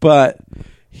 But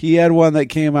he had one that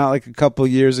came out like a couple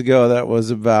years ago that was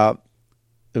about,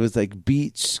 it was like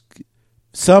beach,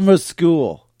 summer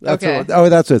school. That's Okay.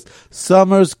 That's what it's.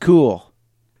 Summer's cool.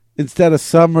 Instead of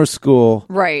summer school,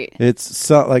 Right. it's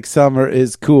like summer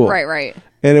is cool. Right.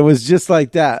 And it was just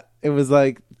like that. It was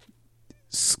like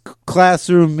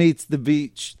classroom meets the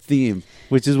beach theme,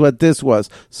 which is what this was.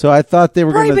 So I thought they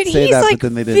were Right, going but to say he's that, like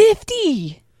but then they didn't.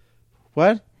 50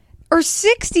 What? or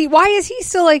 60. Why is he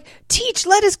still like, teach,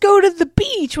 let us go to the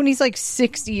beach when he's like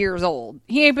 60 years old?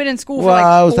 He ain't been in school for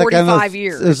I was like 45 like,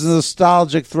 years. It's a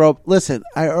nostalgic throw. Listen,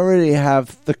 I already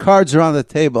have the cards are on the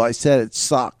table. I said it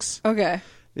sucks. Okay.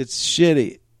 It's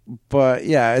shitty. But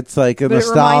yeah, it's like a But it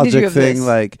reminded you nostalgic of thing. this.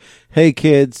 Like, hey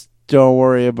kids, don't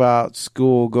worry about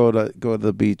school. Go to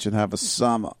the beach and have a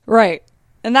summer. Right.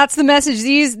 And that's the message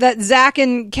that Zach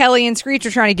and Kelly and Screech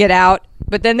are trying to get out.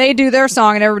 But then they do their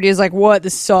song and everybody is like, what?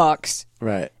 This sucks.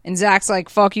 Right. And Zach's like,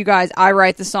 fuck you guys. I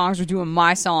write the songs. We're doing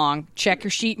my song. Check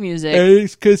your sheet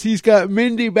music. Because he's got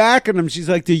Mindy backing him. She's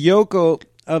like the Yoko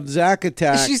of Zack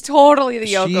Attack. She's totally the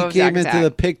Yoko She of came Zack into Attack.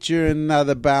 the picture and now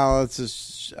the balance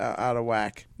is out of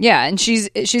whack. Yeah, and she's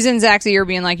in Zach's ear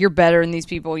being like, you're better than these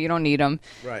people. You don't need them.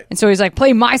 Right. And so he's like,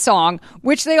 play my song,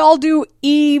 which they all do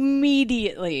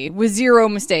immediately with zero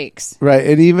mistakes. Right.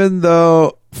 And even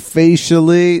though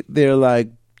facially they're like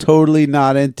totally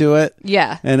not into it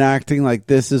Yeah. and acting like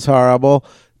this is horrible,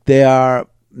 they are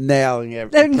nailing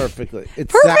it perfectly.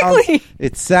 Perfectly.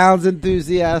 It sounds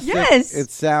enthusiastic. Yes.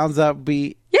 It sounds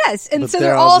upbeat. Yes, and But so they're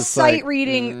they're all all just like, sight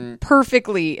reading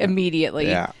perfectly immediately.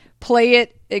 Yeah. Play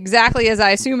it exactly as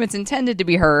I assume it's intended to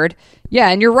be heard. Yeah,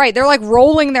 and you're right. They're like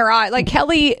rolling their eyes. Like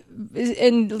Kelly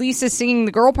and Lisa singing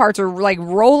the girl parts are like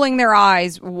rolling their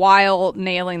eyes while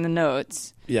nailing the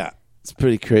notes. Yeah. It's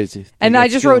pretty crazy. And They I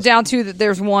got just wrote skills. down too that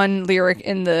there's one lyric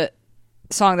in the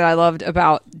song that I loved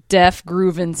about deaf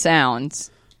grooving sounds.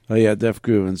 Oh yeah, Deaf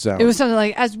Groove and Sound. It was something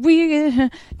like, as we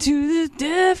get to the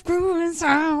deaf grooving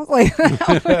sounds. Like,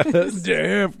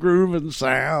 Deaf Groove and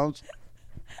Sounds.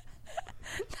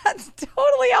 that's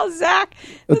totally how Zach.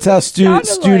 That's how sounded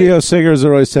studio like. singers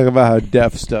are always talking about how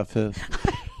deaf stuff is.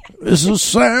 This is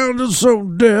sounding so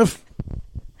deaf.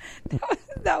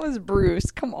 That was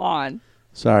Bruce. Come on.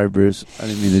 Sorry, Bruce. I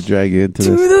didn't mean to drag you into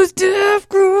To this. those deaf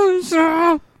grooving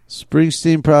sounds.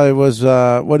 Springsteen probably was,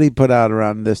 what did he put out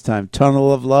around this time?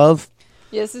 Tunnel of Love?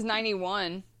 Yeah, this is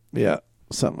 91. Yeah,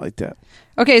 something like that.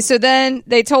 Okay, so then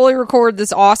they totally record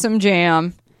this awesome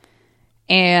jam.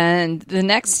 And the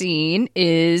next scene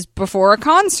is before a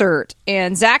concert.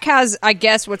 And Zach has, I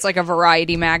guess, what's like a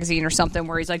Variety magazine or something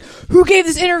where he's like, who gave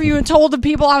this interview and told the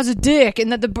people I was a dick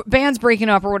and that the band's breaking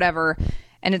up or whatever.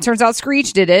 And it turns out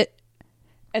Screech did it.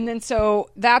 And then so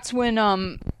that's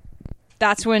when,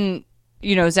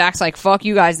 you know, Zach's like, fuck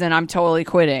you guys, then I'm totally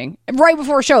quitting. Right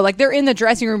before a show. Like, they're in the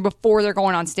dressing room before they're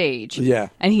going on stage. Yeah.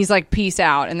 And he's like, peace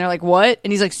out. And they're like, what?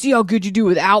 And he's like, see how good you do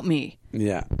without me.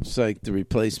 Yeah, it's like the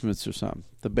Replacements or something.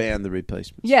 The band, the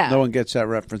Replacements. Yeah. No one gets that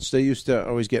reference. They used to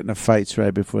always get into fights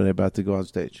right before they're about to go on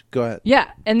stage. Go ahead. Yeah.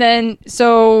 And then,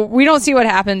 so we don't see what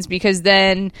happens because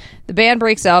then the band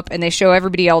breaks up and they show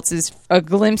a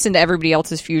glimpse into everybody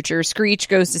else's future. Screech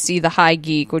goes to see the High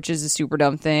Geek, which is a super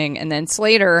dumb thing. And then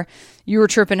Slater, you were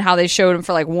tripping how they showed him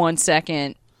for like 1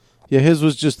 second. Yeah, his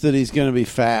was just that he's going to be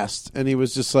fast. And he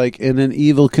was just like in an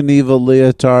Evel Knievel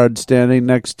leotard standing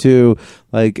next to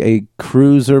like a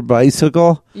cruiser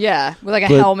bicycle. Yeah. With like a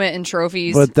But- helmet and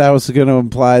trophies. But that was going to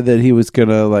imply that he was going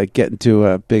to like get into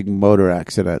a big motor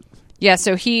accident. Yeah.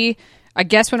 So he, I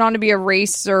guess, went on to be a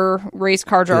race car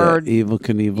Yeah, driver. Evel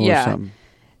Knievel Yeah. or something.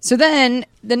 So then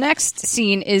the next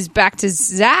scene is back to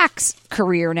Zach's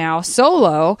career now,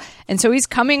 solo. And so he's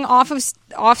coming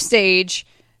off stage,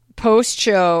 post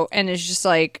show and is just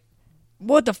like,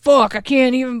 what the fuck? I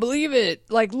can't even believe it.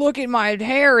 Like, look at my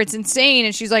hair. It's insane.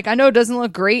 And she's like, I know it doesn't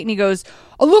look great. And he goes,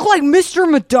 I look like Mr.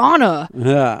 Madonna,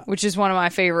 Yeah. which is one of my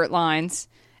favorite lines.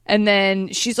 And then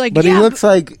she's like, But yeah, he looks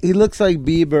like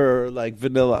Bieber or like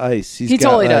Vanilla Ice. He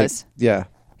totally does. Yeah.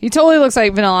 he totally looks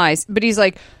like Vanilla Ice. But he's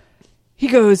like, he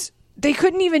goes, they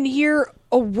couldn't even hear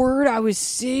a word I was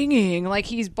singing. Like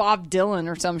he's Bob Dylan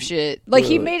or some shit. Like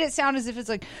he made it sound as if it's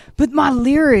like, but my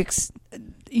lyrics,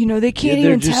 they can't They're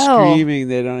even just tell. screaming.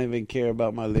 They don't even care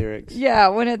about my lyrics. Yeah,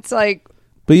 when it's like,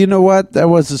 But you know what? That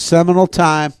was a seminal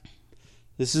time.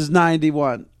 This is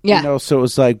 91. Yeah. So it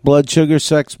was like Blood Sugar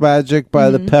Sex Magic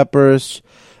by the Peppers,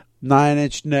 9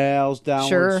 Inch Nails, Downward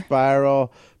Sure.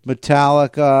 Spiral,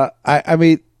 Metallica. I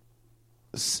mean,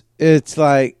 it's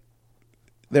like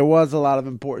there was a lot of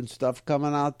important stuff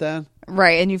coming out then.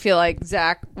 right, and you feel like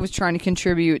Zach was trying to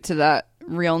contribute to that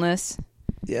realness.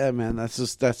 Yeah, man,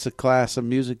 that's a class of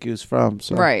music he was from.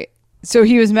 So. Right. So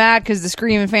he was mad because the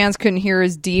screaming fans couldn't hear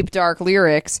his deep, dark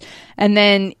lyrics. And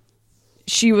then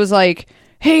she was like,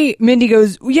 hey, Mindy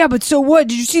goes, yeah, but so what?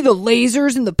 Did you see the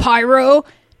lasers and the pyro?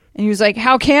 And he was like,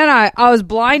 how can I? I was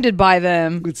blinded by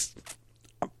them.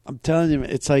 I'm telling you,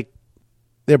 it's like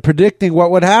they're predicting what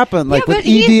would happen, like Yeah, with but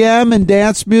he- EDM and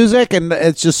dance music, and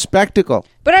it's just spectacle.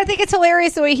 But I think it's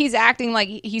hilarious the way he's acting like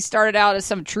he started out as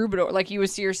some troubadour. Like he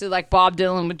was seriously like Bob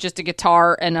Dylan with just a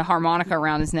guitar and a harmonica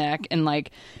around his neck. And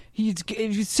like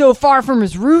he's so far from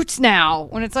his roots now.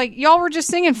 When it's like, y'all were just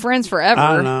singing Friends Forever.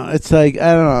 I don't know. It's like,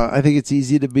 I don't know. I think it's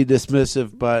easy to be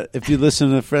dismissive, but if you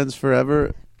listen to Friends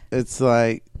Forever, it's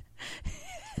like,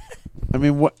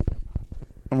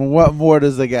 what more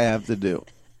does the guy have to do?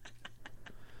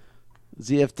 Does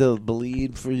he have to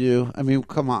bleed for you? I mean,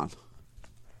 come on.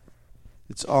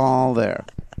 It's all there.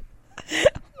 Oh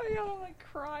my God, I'm like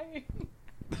crying.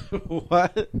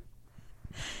 What?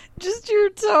 Just your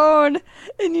tone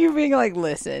and you being like,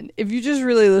 listen, if you just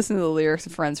really listen to the lyrics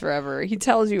of Friends Forever, he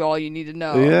tells you all you need to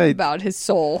know about his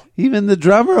soul. Even the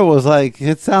drummer was like,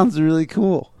 it sounds really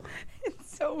cool.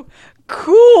 So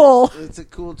cool. It's a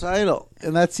cool title.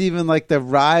 And that's even like the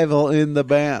rival in the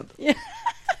band.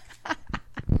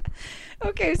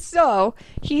 Okay, so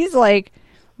he's like,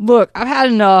 look, I've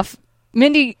had enough.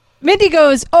 Mindy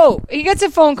goes, he gets a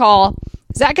phone call.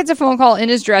 Zach gets a phone call in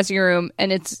his dressing room,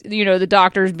 and it's, the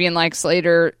doctors being like,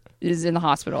 Slater is in the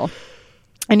hospital.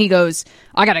 And he goes,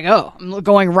 I gotta go. I'm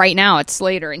going right now. It's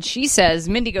Slater. And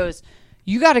Mindy goes,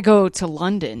 you gotta go to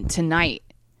London tonight.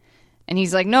 And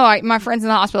he's like, no, my friend's in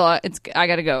the hospital. I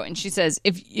gotta go. And she says,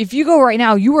 if you go right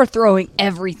now, you are throwing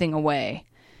everything away.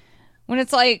 When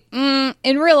it's like, in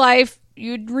real life,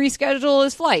 you'd reschedule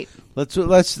his flight. Let's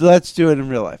do it in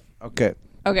real life. Okay.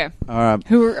 Okay. All right.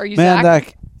 Who are you, Man,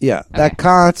 Zach? that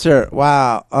concert.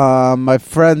 Wow. My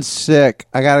friend's sick.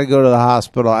 I got to go to the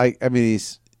hospital. I mean,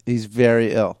 he's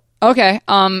very ill. Okay.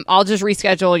 I'll just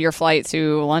reschedule your flight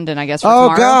to London, I guess, for Oh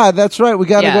tomorrow. God, that's right. We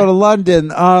got to Yeah. go to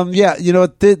London. Yeah. You know,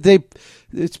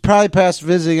 it's probably past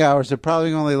visiting hours. They're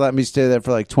probably only let me stay there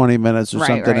for like 20 minutes or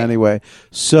something right. anyway.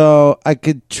 So I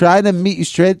could try to meet you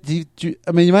straight. You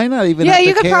might not even have to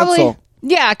you could cancel. probably.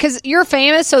 Yeah, because you're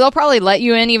famous, so they'll probably let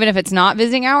you in even if it's not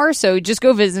visiting hours. So just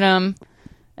go visit them,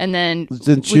 and then we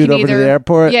shoot can over to the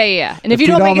airport? Yeah. And if you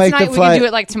don't make it tonight, we can do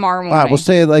it like tomorrow morning. All right, we'll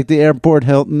stay at like the airport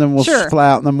Hilton, then we'll Sure. fly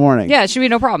out in the morning. Yeah, it should be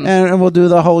no problem. And we'll do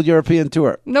the whole European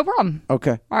tour. No problem.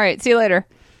 Okay. All right, see you later.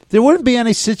 There wouldn't be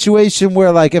any situation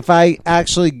where, like, if I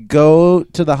actually go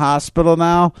to the hospital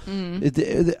now,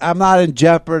 I'm not in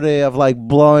jeopardy of, like,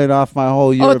 blowing off my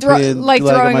whole European leg of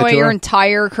throwing my away tour. your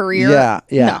entire career.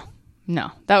 Yeah. No,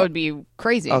 that would be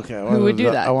crazy. Okay. Who would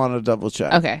do that? I want to double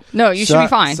check. Okay, no, you should be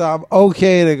fine. So I'm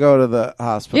okay to go to the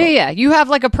hospital. Yeah. You have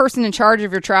like a person in charge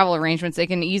of your travel arrangements. They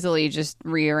can easily just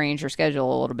rearrange your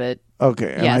schedule a little bit.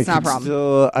 Okay. And Yeah, I it's not a can problem.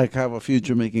 Still, I have a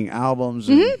future making albums.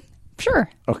 And, Sure.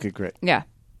 Okay, great. Yeah.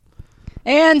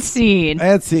 And scene.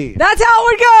 And see. That's how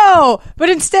it would go. But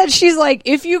instead, she's like,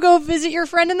 if you go visit your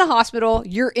friend in the hospital,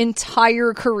 your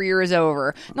entire career is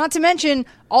over. Not to mention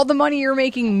all the money you're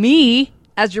making me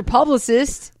as your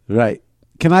publicist. Right.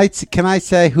 Can I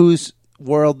say whose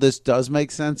world this does make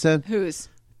sense in? Whose?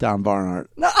 Don Barnhart.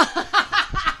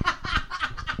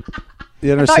 You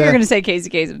I understand? thought you were going to say Casey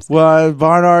Kasem's. Well,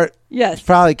 Barnhart. Yes. It's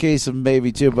probably Kasem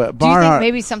maybe too, but Do you think Barnhart.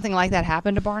 maybe something like that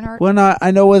happened to Barnhart? Well, no,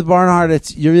 I know with Barnhart,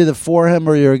 it's you're either for him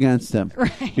or you're against him.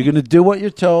 Right. You're going to do what you're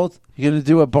told. You're going to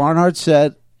do what Barnhart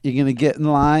said. You're going to get in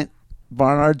line.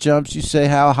 Barnhart jumps. You say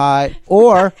how high,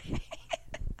 or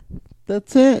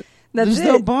that's it. That's There's it.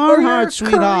 no Or Barnhart, your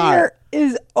sweetheart. career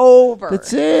is over.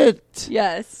 That's it.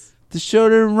 Yes. The show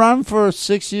didn't run for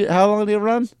 6 years. How long did it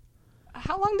run?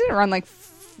 How long did it run? Like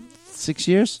 6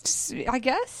 years? I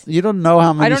guess. You don't know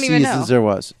how many I don't even seasons know. there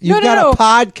was. No, You've no, got no. a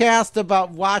podcast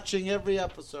about watching every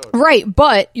episode. Right,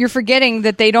 but you're forgetting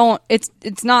that they don't. It's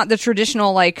not the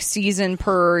traditional like season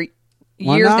per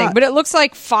Why year not? thing, but it looks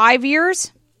like 5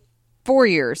 years, 4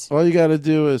 years, All you got to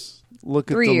do is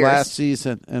look at 3 the years. last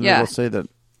season, and Yeah. it'll say that.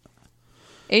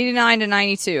 89 to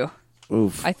 92,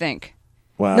 Oof! I think.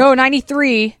 Wow. No,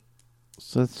 93,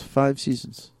 So that's 5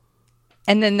 seasons.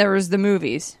 and then there was the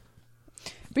movies.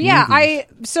 But yeah, I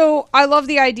love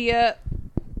the idea.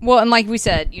 Well, and like we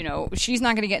said, she's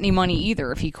not going to get any money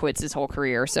either if he quits his whole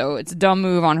career. So it's a dumb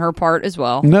move on her part as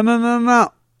well.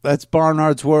 No. That's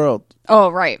Barnard's World. Oh,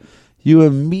 right. You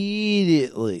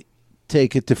immediately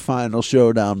take it to final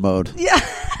showdown mode. Yeah.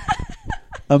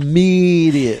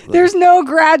 Immediately. There's no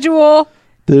gradual.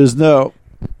 There's no.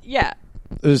 Yeah.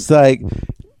 It's like,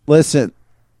 listen,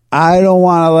 I don't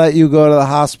want to let you go to the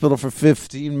hospital for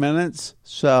 15 minutes.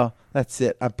 So that's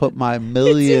it. I put my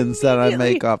millions that I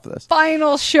make off this.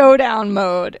 Final showdown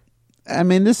mode. I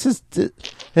mean, this is, it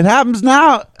happens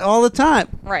now all the time.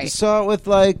 Right. You saw it with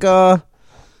like, I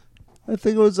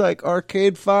think it was like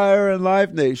Arcade Fire and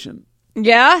Live Nation.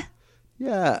 Yeah?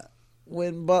 Yeah.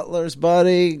 When Butler's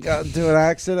buddy got into an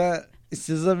accident, he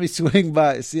says, let me swing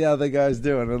by, see how the guy's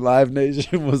doing. And Live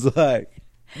Nation was like,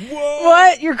 whoa,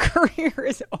 What? Your career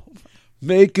is over.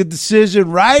 make a decision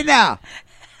right now.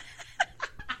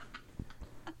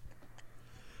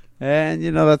 And,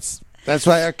 that's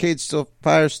why Arcade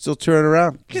Fire's still touring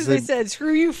around. Because they said,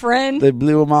 screw you, friend. They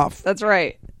blew him off. That's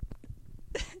right.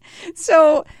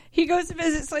 So he goes to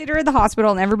visit Slater at the hospital,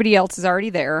 and everybody else is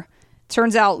already there.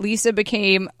 Turns out Lisa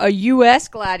became a U.S.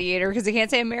 gladiator because they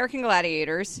can't say American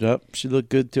gladiators. Yep, she looked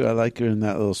good too. I like her in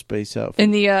that little space outfit.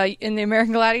 In the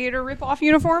American Gladiator ripoff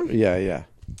uniform. Yeah.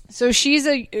 So she's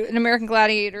an American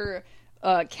Gladiator.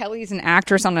 Kelly's an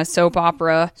actress on a soap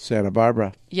opera. Santa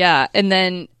Barbara. Yeah, and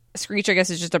then Screech, I guess,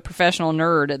 is just a professional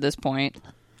nerd at this point.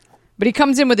 But he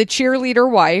comes in with a cheerleader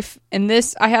wife, and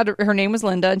her name was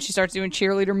Linda, and she starts doing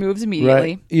cheerleader moves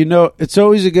immediately. Right. It's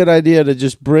always a good idea to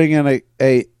just bring in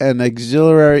an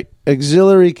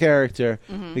auxiliary character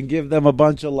and give them a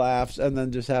bunch of laughs, and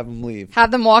then just have them leave.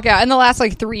 Have them walk out in the last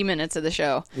 3 minutes of the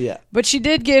show. Yeah. But she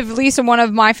did give Lisa one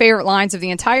of my favorite lines of the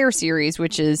entire series,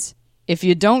 which is, if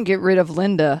you don't get rid of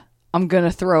Linda, I'm going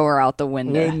to throw her out the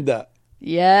window. Linda.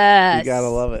 Yes. You gotta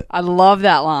love it. I love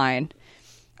that line.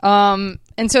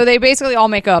 And so they basically all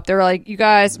make up. They're like, you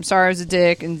guys, I'm sorry I was a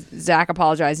dick. And Zach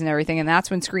apologized and everything. And that's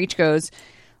when Screech goes,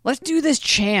 let's do this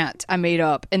chant I made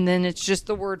up. And then it's just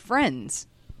the word friends,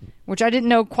 which I didn't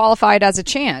know qualified as a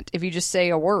chant if you just say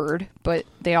a word. But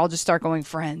they all just start going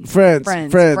friends. Friends.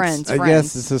 Friends. I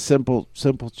guess it's a simple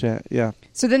chat. Yeah.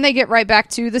 So then they get right back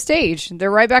to the stage. They're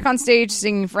right back on stage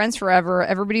singing Friends Forever.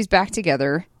 Everybody's back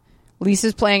together.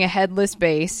 Lisa's playing a headless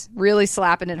bass, really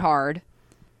slapping it hard.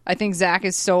 I think Zach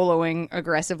is soloing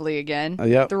aggressively again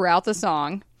Yep. throughout the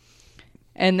song.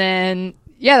 And then,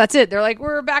 yeah, that's it. They're like,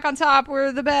 we're back on top.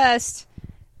 We're the best.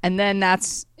 And then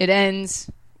it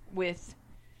ends with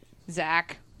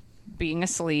Zach being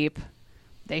asleep.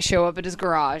 They show up at his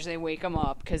garage. They wake him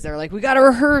up because they're like, we got to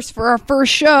rehearse for our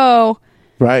first show.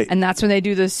 Right. And that's when they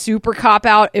do the super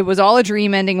cop-out, it was all a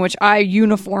dream ending, which I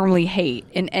uniformly hate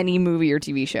in any movie or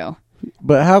TV show.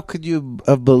 But how could you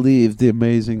have believed the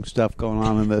amazing stuff going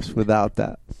on in this without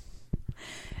that?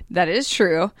 That is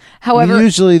true. However,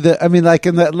 Usually, like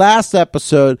in that last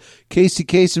episode, Casey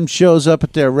Kasem shows up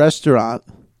at their restaurant.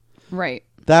 right.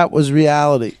 That was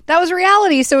reality. That was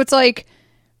reality. So it's like,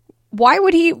 why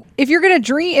would he, if you're going to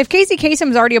dream, if Casey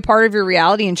Kasem's already a part of your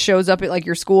reality and shows up at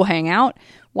your school hangout,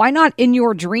 why not in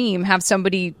your dream have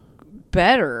somebody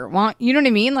better? You know what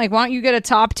I mean? Why don't you get a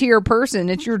top tier person?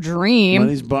 It's your dream. When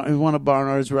he's one of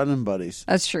Barnard's running buddies.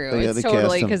 That's true. They It's gotta totally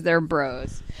cast him. because they're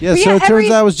bros. Yeah, But so it turns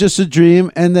out it was just a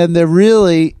dream, and then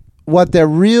what they're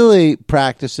really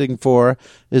practicing for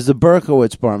is the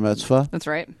Berkowitz bar mitzvah, That's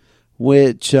right.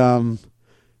 which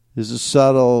is a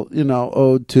subtle,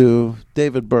 ode to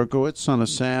David Berkowitz, son of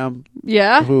Sam,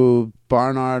 Yeah. who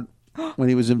Barnard, when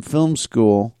he was in film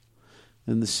school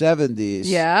in the 70s,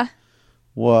 Yeah.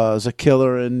 was a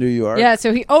killer in New York. Yeah.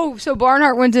 So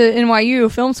Barnhart went to NYU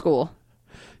film school.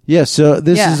 Yeah, so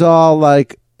this Yeah. is all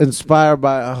inspired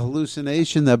by a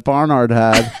hallucination that Barnard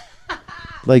had,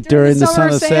 during the Summer Son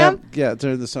of of Sam? Sam. Yeah,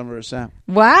 during the Summer of Sam.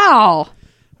 Wow.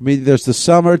 I mean, there's the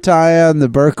Summer tie-in, the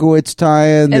Berkowitz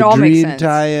tie-in, It the all makes Dream sense.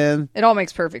 tie-in. It all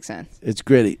makes perfect sense. It's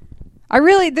gritty.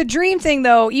 The dream thing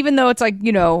though, even though it's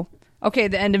okay,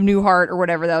 the end of Newhart or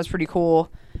whatever, that was pretty cool.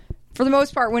 For the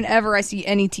most part, whenever I see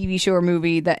any TV show or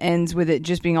movie that ends with it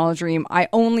just being all a dream, I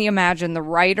only imagine the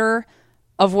writer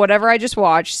of whatever I just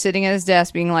watched, sitting at his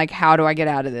desk being like, how do I get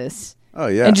out of this? Oh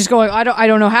yeah. And just going, I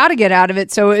don't know how to get out of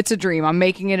it, so it's a dream. I'm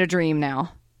making it a dream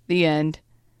now. The end.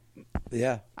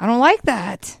 Yeah. I don't like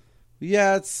that.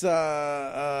 Yeah, it's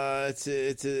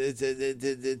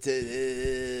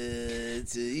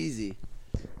easy.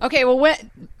 Okay, well,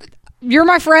 you're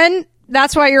my friend.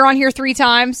 That's why you're on here 3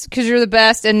 times, because you're the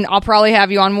best, and I'll probably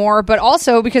have you on more. But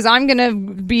also because I'm going to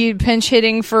be pinch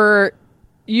hitting for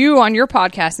you on your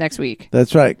podcast next week.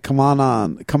 That's right. Come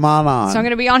on. So I'm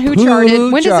going to be on Who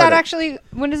Charted. When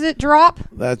does it drop?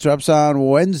 That drops on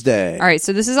Wednesday. All right,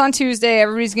 so this is on Tuesday.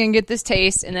 Everybody's going to get this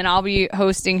taste, and then I'll be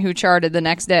hosting Who Charted the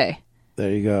next day.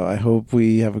 There you go. I hope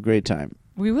we have a great time.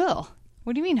 We will.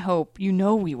 What do you mean hope? You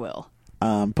know we will.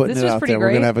 Putting This it was out pretty there. great.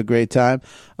 We're going to have a great time.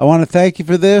 I want to thank you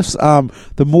for this.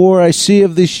 The more I see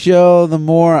of this show, the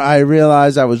more I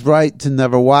realize I was right to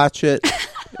never watch it.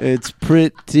 It's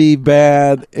pretty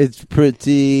bad. It's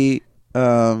pretty...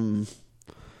 That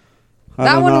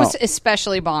one was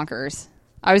especially bonkers.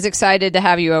 I was excited to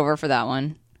have you over for that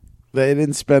one. They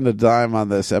didn't spend a dime on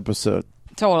this episode,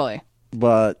 Totally.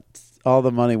 but all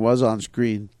the money was on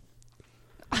screen.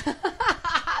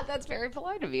 That's very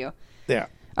polite of you. Yeah.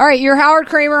 All right, you're Howard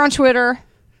Kramer on Twitter.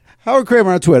 Howard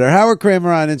Kramer on Twitter, Howard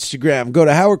Kramer on Instagram. Go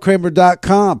to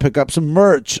howardkramer.com. Pick up some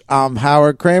merch. I'm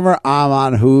Howard Kramer. I'm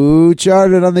on Who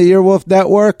Charted on the Earwolf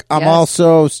Network. I'm Yes.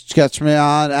 also, catch me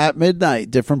on At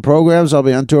Midnight. Different programs. I'll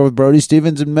be on tour with Brody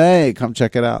Stevens in May. Come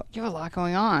check it out. You have a lot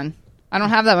going on. I don't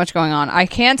have that much going on. I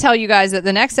can tell you guys that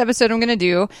the next episode I'm going to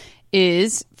do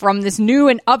is from this new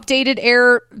and updated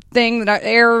air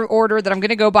order that I'm going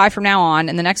to go by from now on.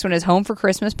 And the next one is Home for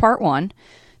Christmas Part 1.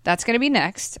 That's going to be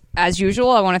next. As usual,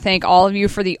 I want to thank all of you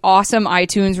for the awesome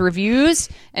iTunes reviews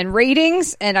and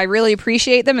ratings, and I really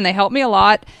appreciate them, and they help me a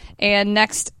lot. And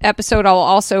next episode, I'll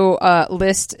also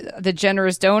list the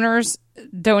generous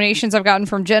donations I've gotten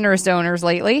from generous donors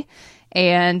lately.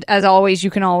 And as always,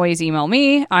 you can always email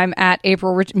me. I'm at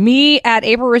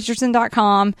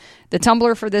aprilrichardson.com. The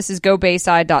Tumblr for this is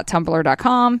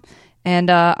gobayside.tumblr.com.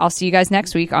 And I'll see you guys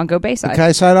next week on Go Bayside. Can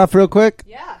I sign off real quick?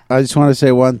 Yeah. I just want to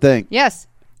say one thing. Yes.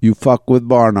 You fuck with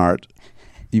Barnard.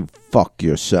 You fuck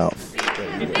yourself.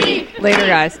 Later,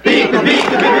 guys. Beep, beep, beep,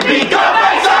 beep, go